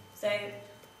 So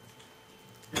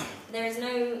there is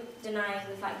no denying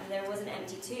the fact that there was an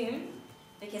empty tomb,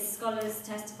 because scholars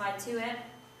testified to it,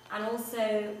 and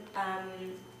also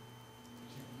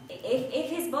if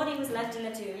his body was left in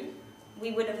the tomb,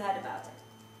 we would have heard about it.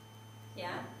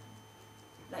 Yeah?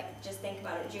 Like, just think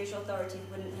about it. Jewish authorities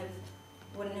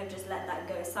wouldn't have just let that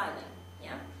go silent.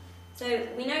 Yeah? So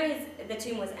we know the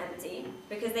tomb was empty,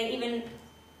 because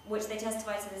which they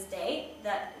testify to this day,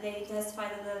 that they testify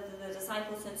that the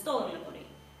disciples had stolen the body.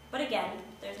 But again,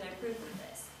 there's no proof of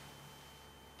this.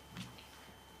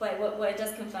 But what it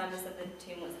does confirm is that the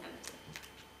tomb was empty.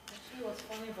 Actually, what's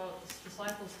funny about the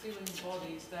disciples stealing the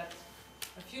bodies, that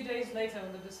a few days later,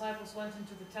 when the disciples went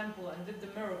into the temple and did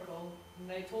the miracle, and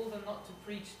they told them not to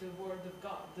preach the word of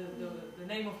God, the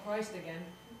name of Christ again,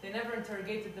 they never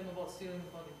interrogated them about stealing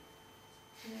the body.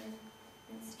 Yeah,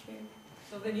 that's true.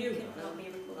 So they knew.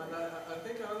 And I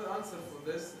think another answer for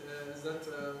this is that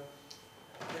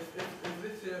if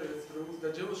this theory is true,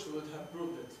 the Jewish would have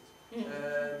proved it.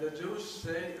 The Jewish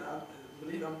say,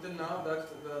 believe until now, that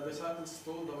the disciples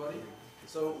stole the body.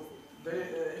 So they,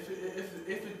 if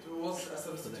it was a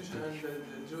substitution and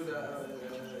Judah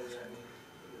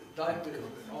died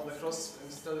on the cross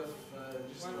instead of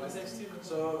Jesus,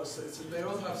 so they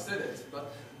would have said it,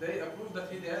 but they approved that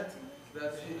he did.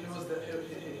 That he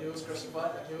was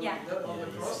crucified and he was dead on the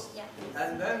cross,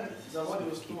 and then the body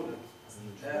was stolen.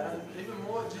 And even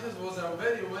more, Jesus was a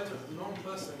very well-known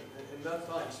person in that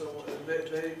time, so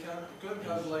they couldn't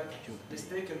have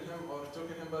mistaken him or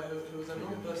taken him by. He was a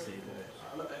known person.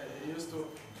 He used to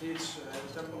teach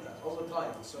temple all the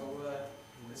time, so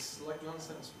it's like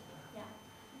nonsense. Yeah.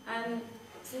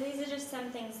 So these are just some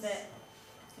things that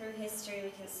through history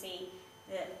we can see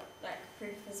that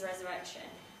proof of his resurrection.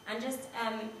 And just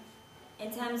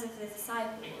in terms of the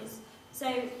disciples,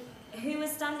 so who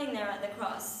was standing there at the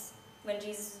cross when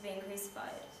Jesus was being crucified?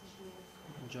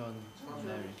 John,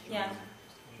 Mary. Yeah.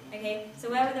 Okay, so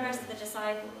where were the rest of the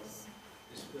disciples?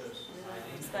 Dispersed.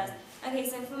 Okay,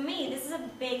 so for me, this is a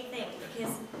big thing,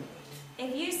 because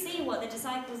if you see what the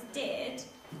disciples did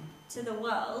to the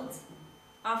world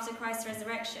after Christ's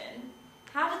resurrection,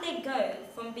 how did they go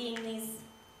from being these,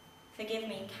 forgive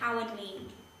me, cowardly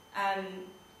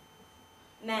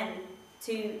men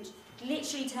to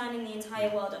literally turning the entire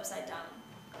world upside down?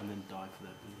 And then die for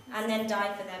their belief. And then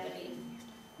die for their belief.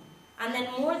 And then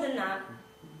more than that,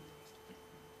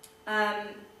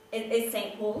 is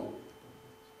St. Paul.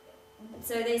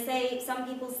 So they say, some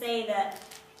people say that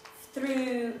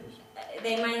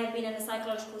they might have been in a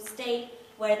psychological state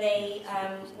where they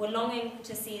were longing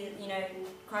to see that,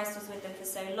 Christ was with them for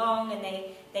so long, and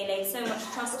they laid so much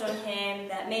trust on him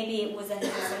that maybe it was a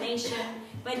hallucination.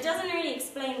 But it doesn't really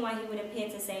explain why he would appear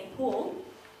to St. Paul.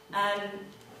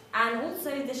 And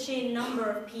also the sheer number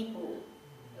of people.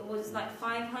 It was like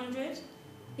 500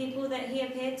 people that he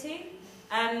appeared to.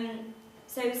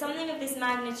 So something of this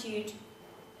magnitude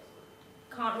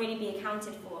can't really be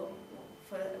accounted for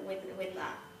with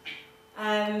that.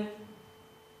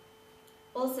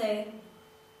 Also,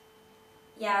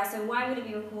 so why would it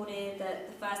be recorded that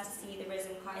the first to see the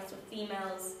risen Christ were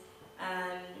females,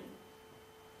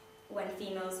 when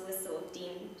females were sort of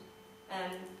deemed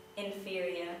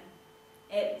inferior?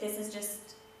 This is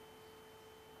just...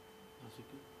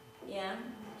 Yeah?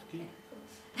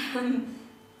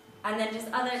 And then just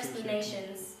other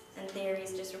explanations and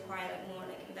theories just require more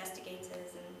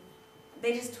investigators, and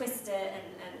they just twist it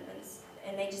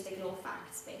and they just ignore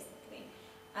facts, basically.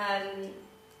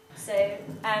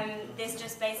 This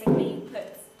just basically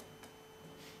puts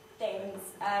things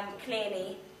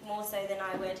clearly, more so than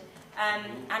I would.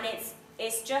 And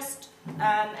it's just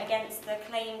against the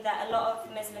claim that a lot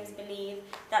of Muslims believe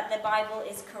that the Bible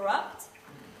is corrupt.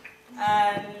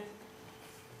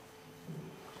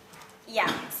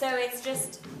 So it's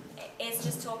just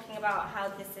talking about how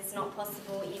this is not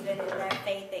possible, even in their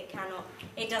faith it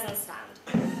doesn't stand.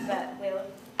 But we'll...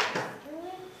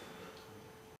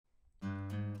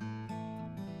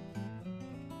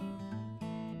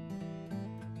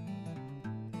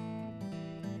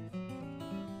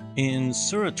 In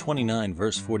Surah 29,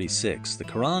 verse 46, the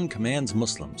Quran commands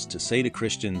Muslims to say to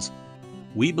Christians,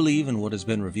 "We believe in what has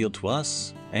been revealed to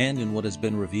us and in what has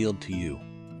been revealed to you.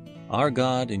 Our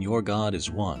God and your God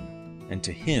is one, and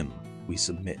to Him we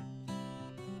submit."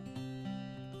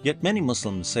 Yet many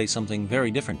Muslims say something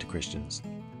very different to Christians.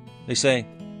 They say,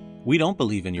 "We don't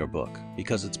believe in your book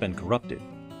because it's been corrupted,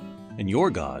 and your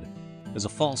God is a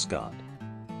false God."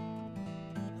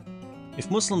 If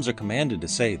Muslims are commanded to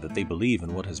say that they believe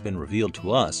in what has been revealed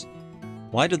to us,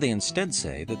 why do they instead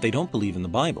say that they don't believe in the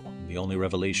Bible, the only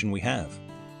revelation we have?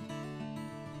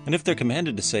 And if they're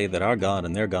commanded to say that our God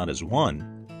and their God is one,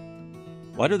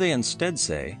 why do they instead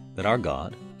say that our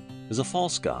God is a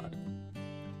false God?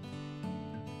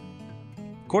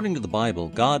 According to the Bible,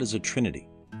 God is a Trinity,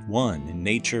 one in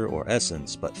nature or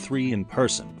essence, but three in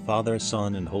person, Father,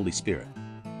 Son, and Holy Spirit.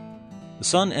 The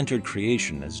Son entered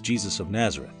creation as Jesus of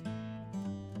Nazareth.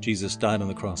 Jesus died on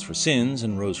the cross for sins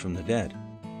and rose from the dead.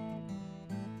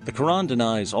 The Quran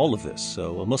denies all of this,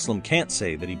 so a Muslim can't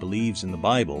say that he believes in the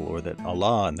Bible or that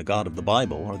Allah and the God of the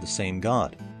Bible are the same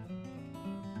God.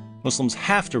 Muslims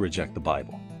have to reject the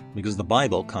Bible because the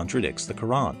Bible contradicts the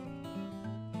Quran.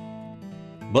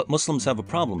 But Muslims have a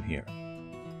problem here.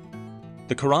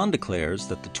 The Quran declares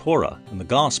that the Torah and the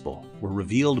Gospel were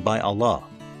revealed by Allah.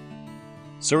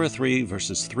 Surah 3,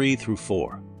 verses 3 through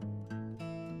 4.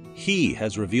 He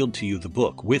has revealed to you the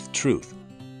book with truth,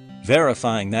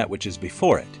 verifying that which is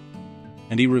before it.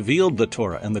 And he revealed the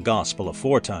Torah and the Gospel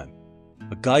aforetime,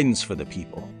 a guidance for the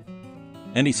people.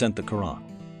 And he sent the Quran.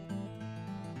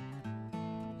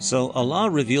 So Allah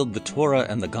revealed the Torah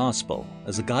and the Gospel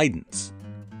as a guidance.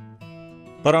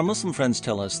 But our Muslim friends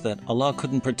tell us that Allah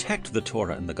couldn't protect the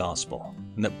Torah and the Gospel,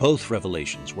 and that both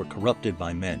revelations were corrupted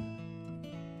by men.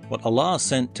 What Allah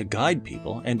sent to guide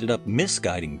people ended up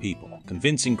misguiding people,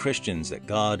 convincing Christians that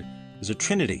God is a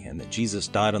Trinity and that Jesus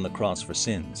died on the cross for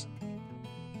sins.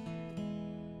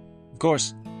 Of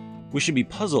course, we should be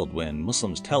puzzled when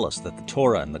Muslims tell us that the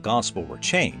Torah and the Gospel were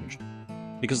changed,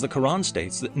 because the Quran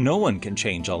states that no one can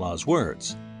change Allah's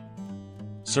words.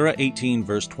 Surah 18,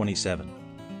 verse 27.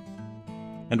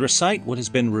 And recite what has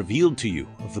been revealed to you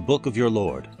of the book of your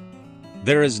Lord.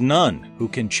 There is none who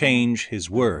can change his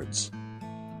words,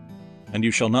 and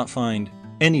you shall not find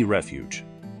any refuge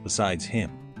besides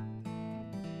him.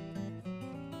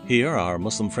 Here, our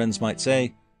Muslim friends might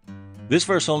say, this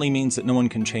verse only means that no one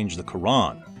can change the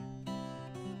Quran.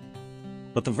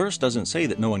 But the verse doesn't say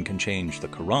that no one can change the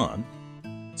Quran.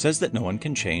 It says that no one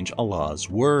can change Allah's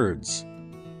words.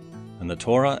 And the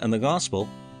Torah and the Gospel,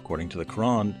 according to the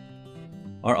Quran,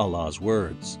 are Allah's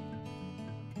words.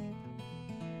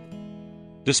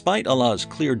 Despite Allah's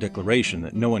clear declaration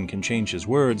that no one can change his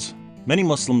words, many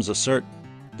Muslims assert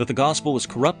that the Gospel was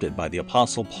corrupted by the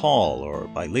Apostle Paul or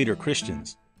by later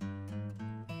Christians.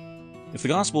 If the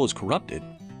Gospel is corrupted,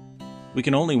 we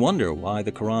can only wonder why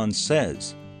the Quran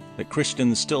says that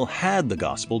Christians still had the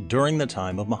Gospel during the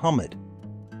time of Muhammad.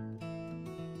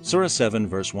 Surah 7,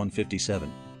 verse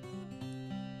 157.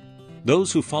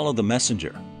 Those who follow the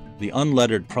messenger, the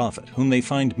unlettered prophet, whom they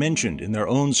find mentioned in their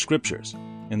own scriptures,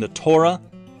 in the Torah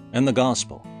and the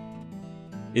Gospel,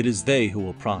 it is they who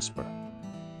will prosper.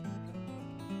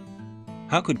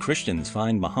 How could Christians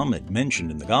find Muhammad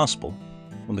mentioned in the Gospel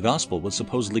when the Gospel was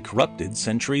supposedly corrupted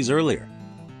centuries earlier?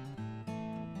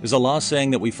 Is Allah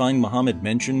saying that we find Muhammad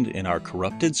mentioned in our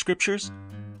corrupted scriptures?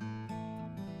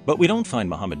 But we don't find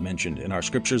Muhammad mentioned in our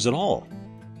scriptures at all,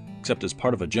 except as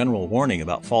part of a general warning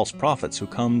about false prophets who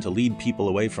come to lead people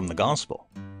away from the Gospel.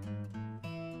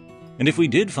 And if we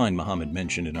did find Muhammad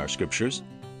mentioned in our scriptures,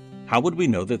 how would we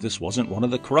know that this wasn't one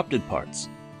of the corrupted parts?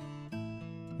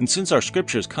 And since our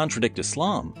scriptures contradict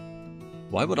Islam,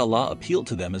 why would Allah appeal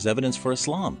to them as evidence for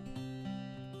Islam?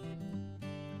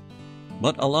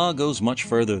 But Allah goes much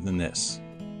further than this.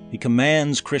 He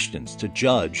commands Christians to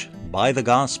judge by the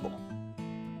Gospel.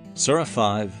 Surah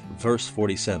 5, verse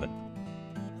 47.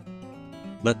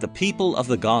 Let the people of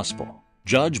the Gospel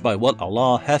judge by what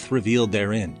Allah hath revealed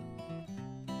therein.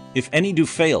 If any do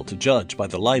fail to judge by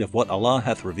the light of what Allah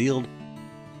hath revealed,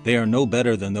 they are no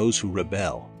better than those who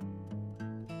rebel.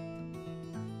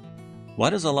 Why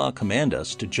does Allah command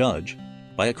us to judge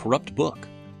by a corrupt book?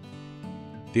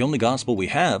 The only gospel we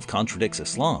have contradicts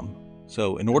Islam,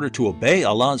 so in order to obey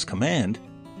Allah's command,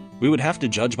 we would have to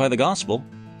judge by the gospel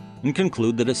and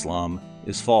conclude that Islam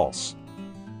is false.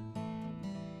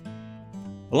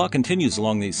 Allah continues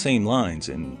along these same lines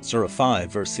in Surah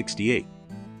 5, verse 68.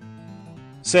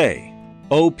 Say,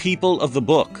 O people of the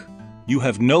book, you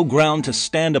have no ground to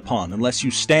stand upon unless you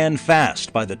stand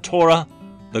fast by the Torah,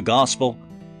 the Gospel,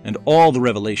 and all the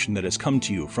revelation that has come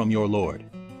to you from your Lord.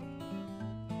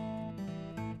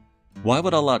 Why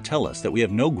would Allah tell us that we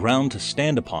have no ground to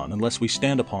stand upon unless we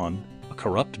stand upon a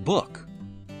corrupt book?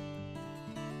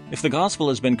 If the Gospel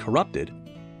has been corrupted,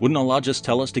 wouldn't Allah just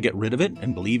tell us to get rid of it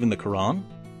and believe in the Quran?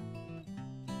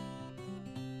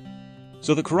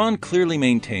 So the Quran clearly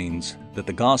maintains that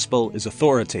the gospel is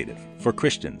authoritative for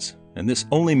Christians, and this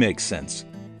only makes sense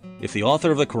if the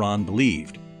author of the Quran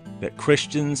believed that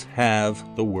Christians have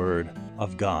the Word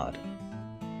of God.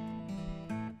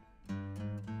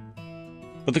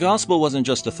 But the gospel wasn't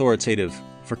just authoritative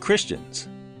for Christians,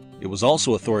 it was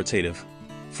also authoritative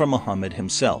for Muhammad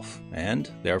himself, and,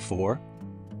 therefore,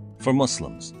 for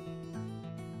Muslims.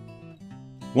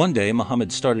 One day,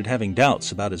 Muhammad started having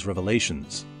doubts about his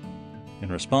revelations. In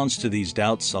response to these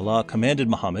doubts, Allah commanded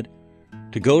Muhammad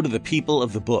to go to the people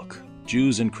of the book,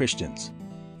 Jews and Christians,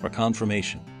 for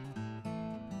confirmation.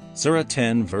 Surah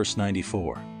 10, verse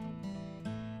 94.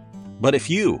 But if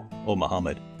you, O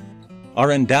Muhammad,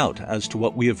 are in doubt as to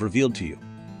what we have revealed to you,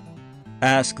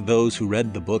 ask those who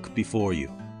read the book before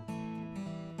you.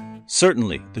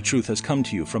 Certainly the truth has come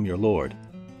to you from your Lord,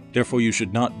 therefore you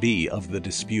should not be of the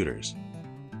disputers.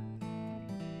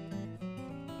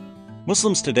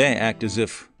 Muslims today act as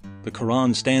if the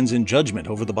Quran stands in judgment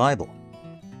over the Bible.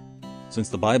 Since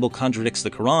the Bible contradicts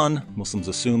the Quran, Muslims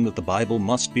assume that the Bible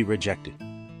must be rejected.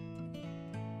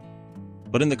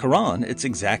 But in the Quran, it's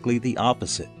exactly the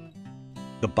opposite.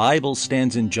 The Bible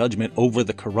stands in judgment over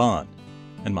the Quran,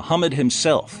 and Muhammad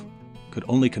himself could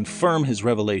only confirm his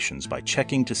revelations by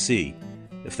checking to see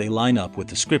if they line up with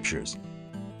the scriptures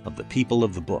of the people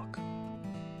of the book.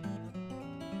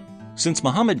 Since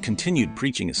Muhammad continued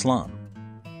preaching Islam,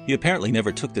 he apparently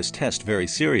never took this test very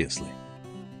seriously.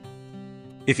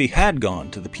 If he had gone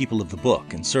to the people of the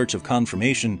book in search of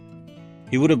confirmation,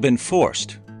 he would have been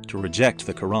forced to reject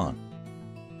the Quran,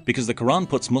 because the Quran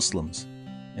puts Muslims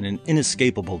in an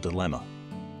inescapable dilemma.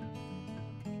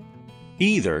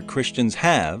 Either Christians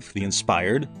have the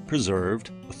inspired,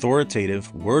 preserved,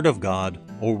 authoritative Word of God,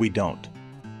 or we don't.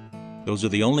 Those are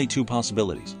the only two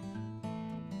possibilities.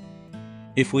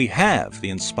 If we have the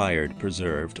inspired,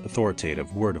 preserved,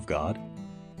 authoritative Word of God,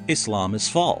 Islam is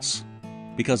false,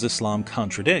 because Islam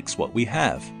contradicts what we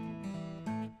have.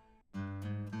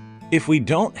 If we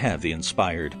don't have the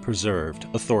inspired, preserved,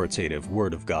 authoritative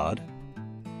Word of God,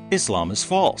 Islam is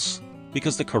false,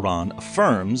 because the Quran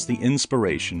affirms the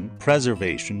inspiration,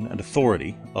 preservation, and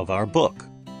authority of our book.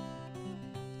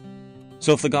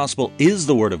 So if the gospel is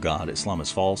the Word of God, Islam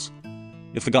is false.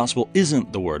 If the gospel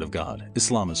isn't the Word of God,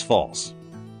 Islam is false.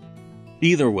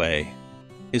 Either way,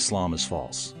 Islam is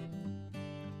false.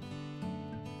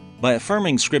 By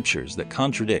affirming scriptures that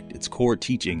contradict its core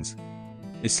teachings,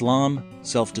 Islam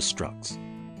self-destructs.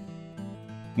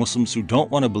 Muslims who don't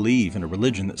want to believe in a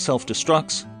religion that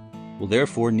self-destructs will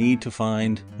therefore need to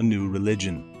find a new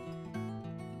religion.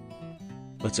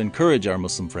 Let's encourage our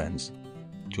Muslim friends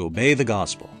to obey the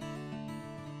gospel,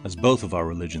 as both of our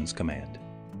religions command.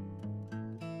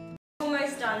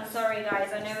 Almost done, sorry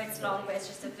guys, I know it's long, but it's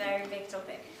just a very big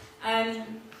topic.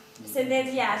 So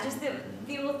there's, just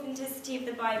the authenticity of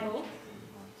the Bible.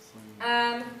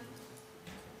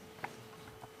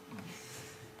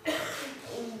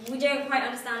 We don't quite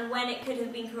understand when it could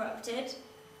have been corrupted,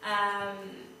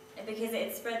 because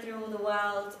it spread through all the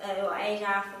world, or Asia,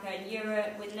 Africa, and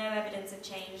Europe, with no evidence of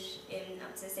change in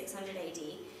up to 600 AD.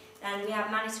 And we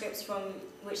have manuscripts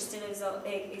which still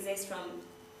exist from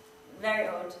very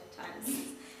old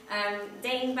times,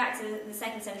 dating back to the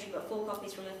 2nd century, but 4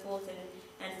 copies from the 4th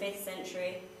and 5th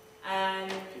century.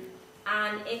 And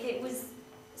if it was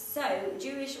so,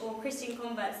 Jewish or Christian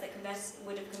converts that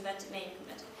would have converted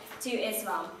to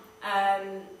Islam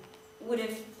would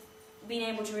have been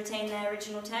able to retain their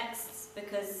original texts,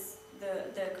 because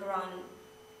the Quran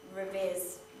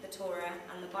reveres the Torah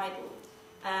and the Bible.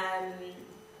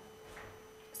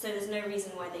 So there's no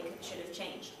reason why they should have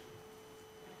changed.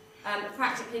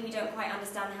 Practically, we don't quite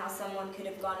understand how someone could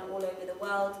have gone all over the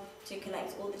world to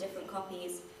collect all the different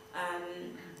copies,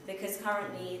 because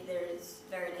currently there is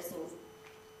very little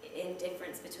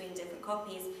difference between different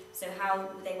copies, so how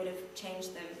they would have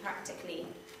changed them practically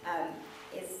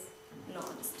is not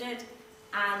understood.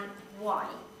 And why?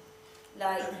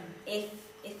 Like, if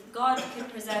God could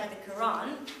preserve the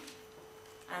Quran,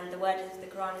 and the word of the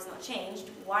Quran is not changed,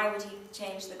 why would he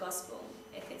change the gospel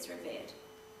if it's revered? It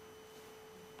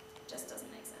just doesn't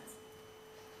make sense.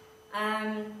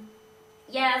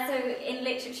 So in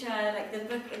literature, like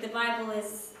the Bible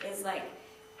is like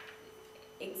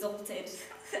exalted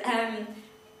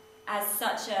as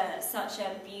such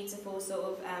a beautiful sort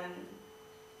of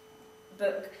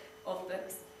book of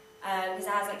books, because it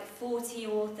has like 40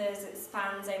 authors, it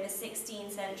spans over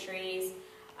 16 centuries,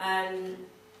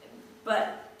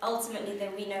 but ultimately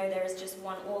we know there is just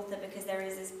one author, because there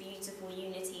is this beautiful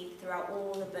unity throughout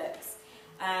all the books.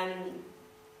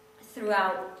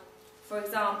 Throughout, for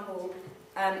example,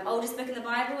 oldest book in the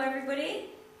Bible, everybody?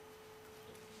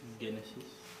 Genesis.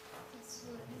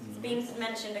 It's been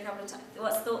mentioned a couple of times.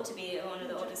 What's thought to be one of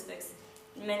the oldest books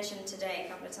mentioned today a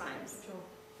couple of times. Job.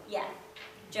 Yeah,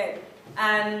 Job.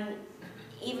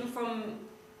 Even from,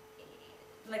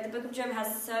 like, the book of Job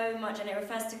has so much, and it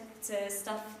refers to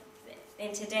stuff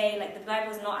in today. Like, the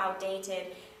Bible is not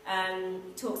outdated.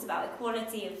 Talks about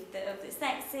equality of the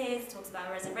sexes. Talks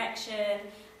about resurrection.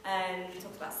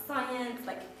 Talks about science.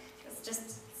 Like,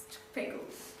 it's pretty cool.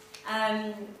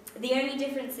 The only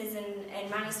differences in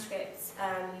manuscripts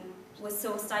was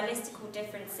sort of stylistical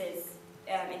differences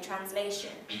in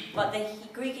translation, but the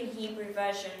Greek and Hebrew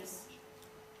versions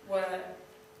were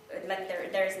like there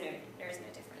is no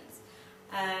difference.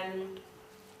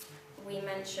 We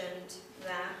mentioned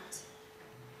that.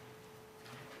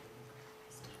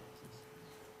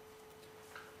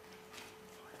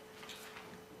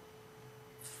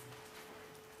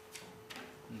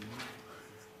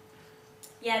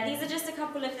 Yeah, these are just a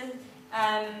couple of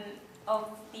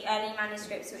the early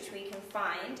manuscripts which we can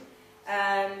find.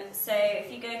 So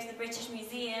if you go to the British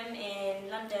Museum in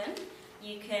London,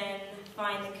 you can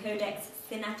find the Codex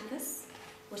Sinaiticus,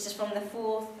 which is from the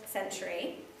 4th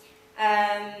century.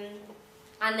 And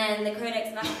then the Codex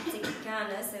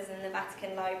Vaticanus is in the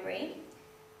Vatican Library.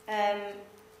 I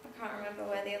can't remember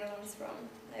where the other one's from,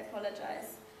 I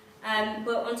apologise.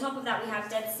 But on top of that we have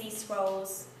Dead Sea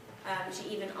Scrolls, which are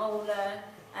even older,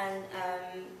 and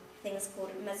things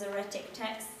called Masoretic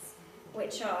texts,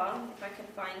 which are, if I can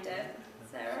find it,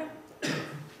 Sarah?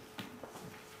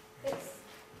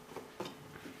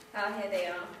 Here they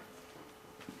are.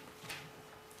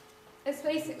 It's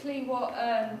basically what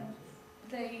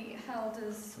they held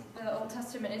as the Old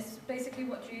Testament. It's basically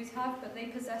what Jews have, but they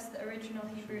possess the original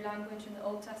Hebrew language in the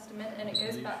Old Testament, and it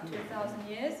goes back to 1,000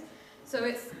 years. So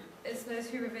it's those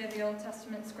who revere the Old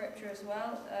Testament scripture as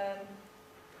well,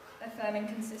 affirming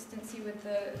consistency with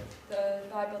the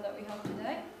Bible that we have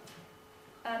today.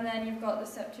 And then you've got the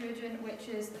Septuagint, which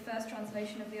is the first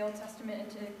translation of the Old Testament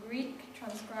into Greek,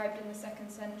 transcribed in the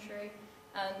 2nd century,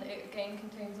 and it again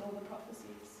contains all the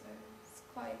prophecies. So it's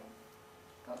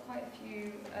got quite a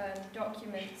few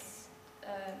documents.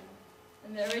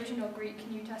 And the original Greek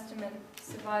New Testament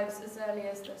survives as early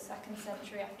as the 2nd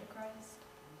century after Christ.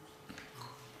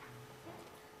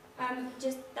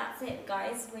 That's it,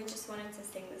 guys. We just wanted to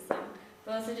sing the song.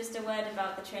 But also just a word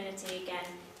about the Trinity again.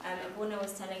 Abuna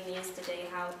was telling me yesterday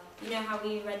how, you know how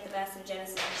we read the verse in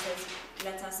Genesis which says,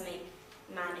 let us make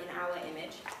man in our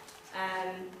image.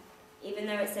 Even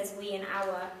though it says we in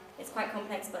our, it's quite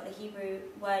complex, but the Hebrew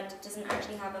word doesn't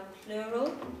actually have a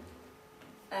plural.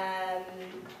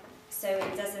 So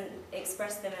it doesn't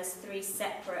express them as 3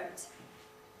 separate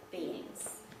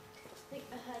beings. I think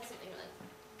I heard something like,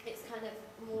 it's kind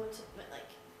of more to,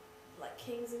 like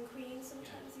kings and queens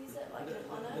sometimes use it, like an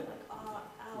honour, like our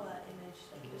image,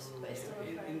 but it's still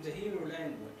referring in the Hebrew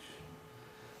language,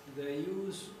 the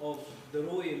use of the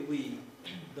royal we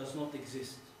does not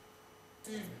exist.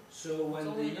 So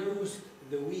when they used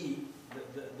the we,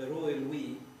 the royal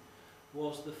we,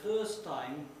 was the first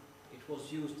time it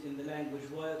was used in the language,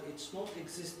 while it's not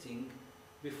existing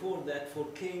before that for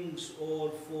kings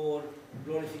or for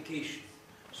glorification.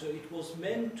 So it was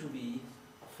meant to be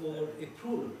for a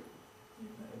plural.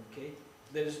 Okay?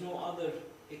 There is no other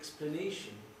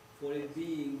explanation for it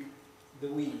being the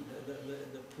we,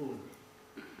 the plural.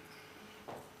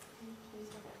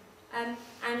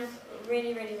 And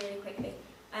really quickly,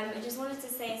 I just wanted to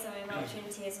say something about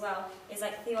Trinity as well. It's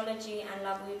like theology and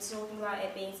love. We were talking about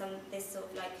it being this sort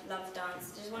of like love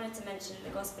dance. Just wanted to mention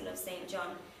the Gospel of St.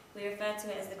 John. We refer to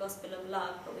it as the Gospel of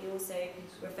love, but we also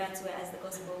refer to it as the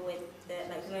Gospel with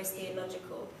the most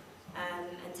theological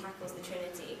and tackles the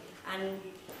Trinity. And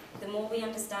the more we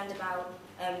understand about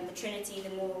the Trinity,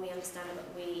 the more we understand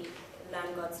we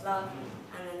learn God's love,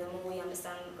 and then the more we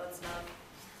understand God's love,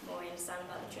 the more we understand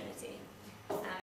about the Trinity.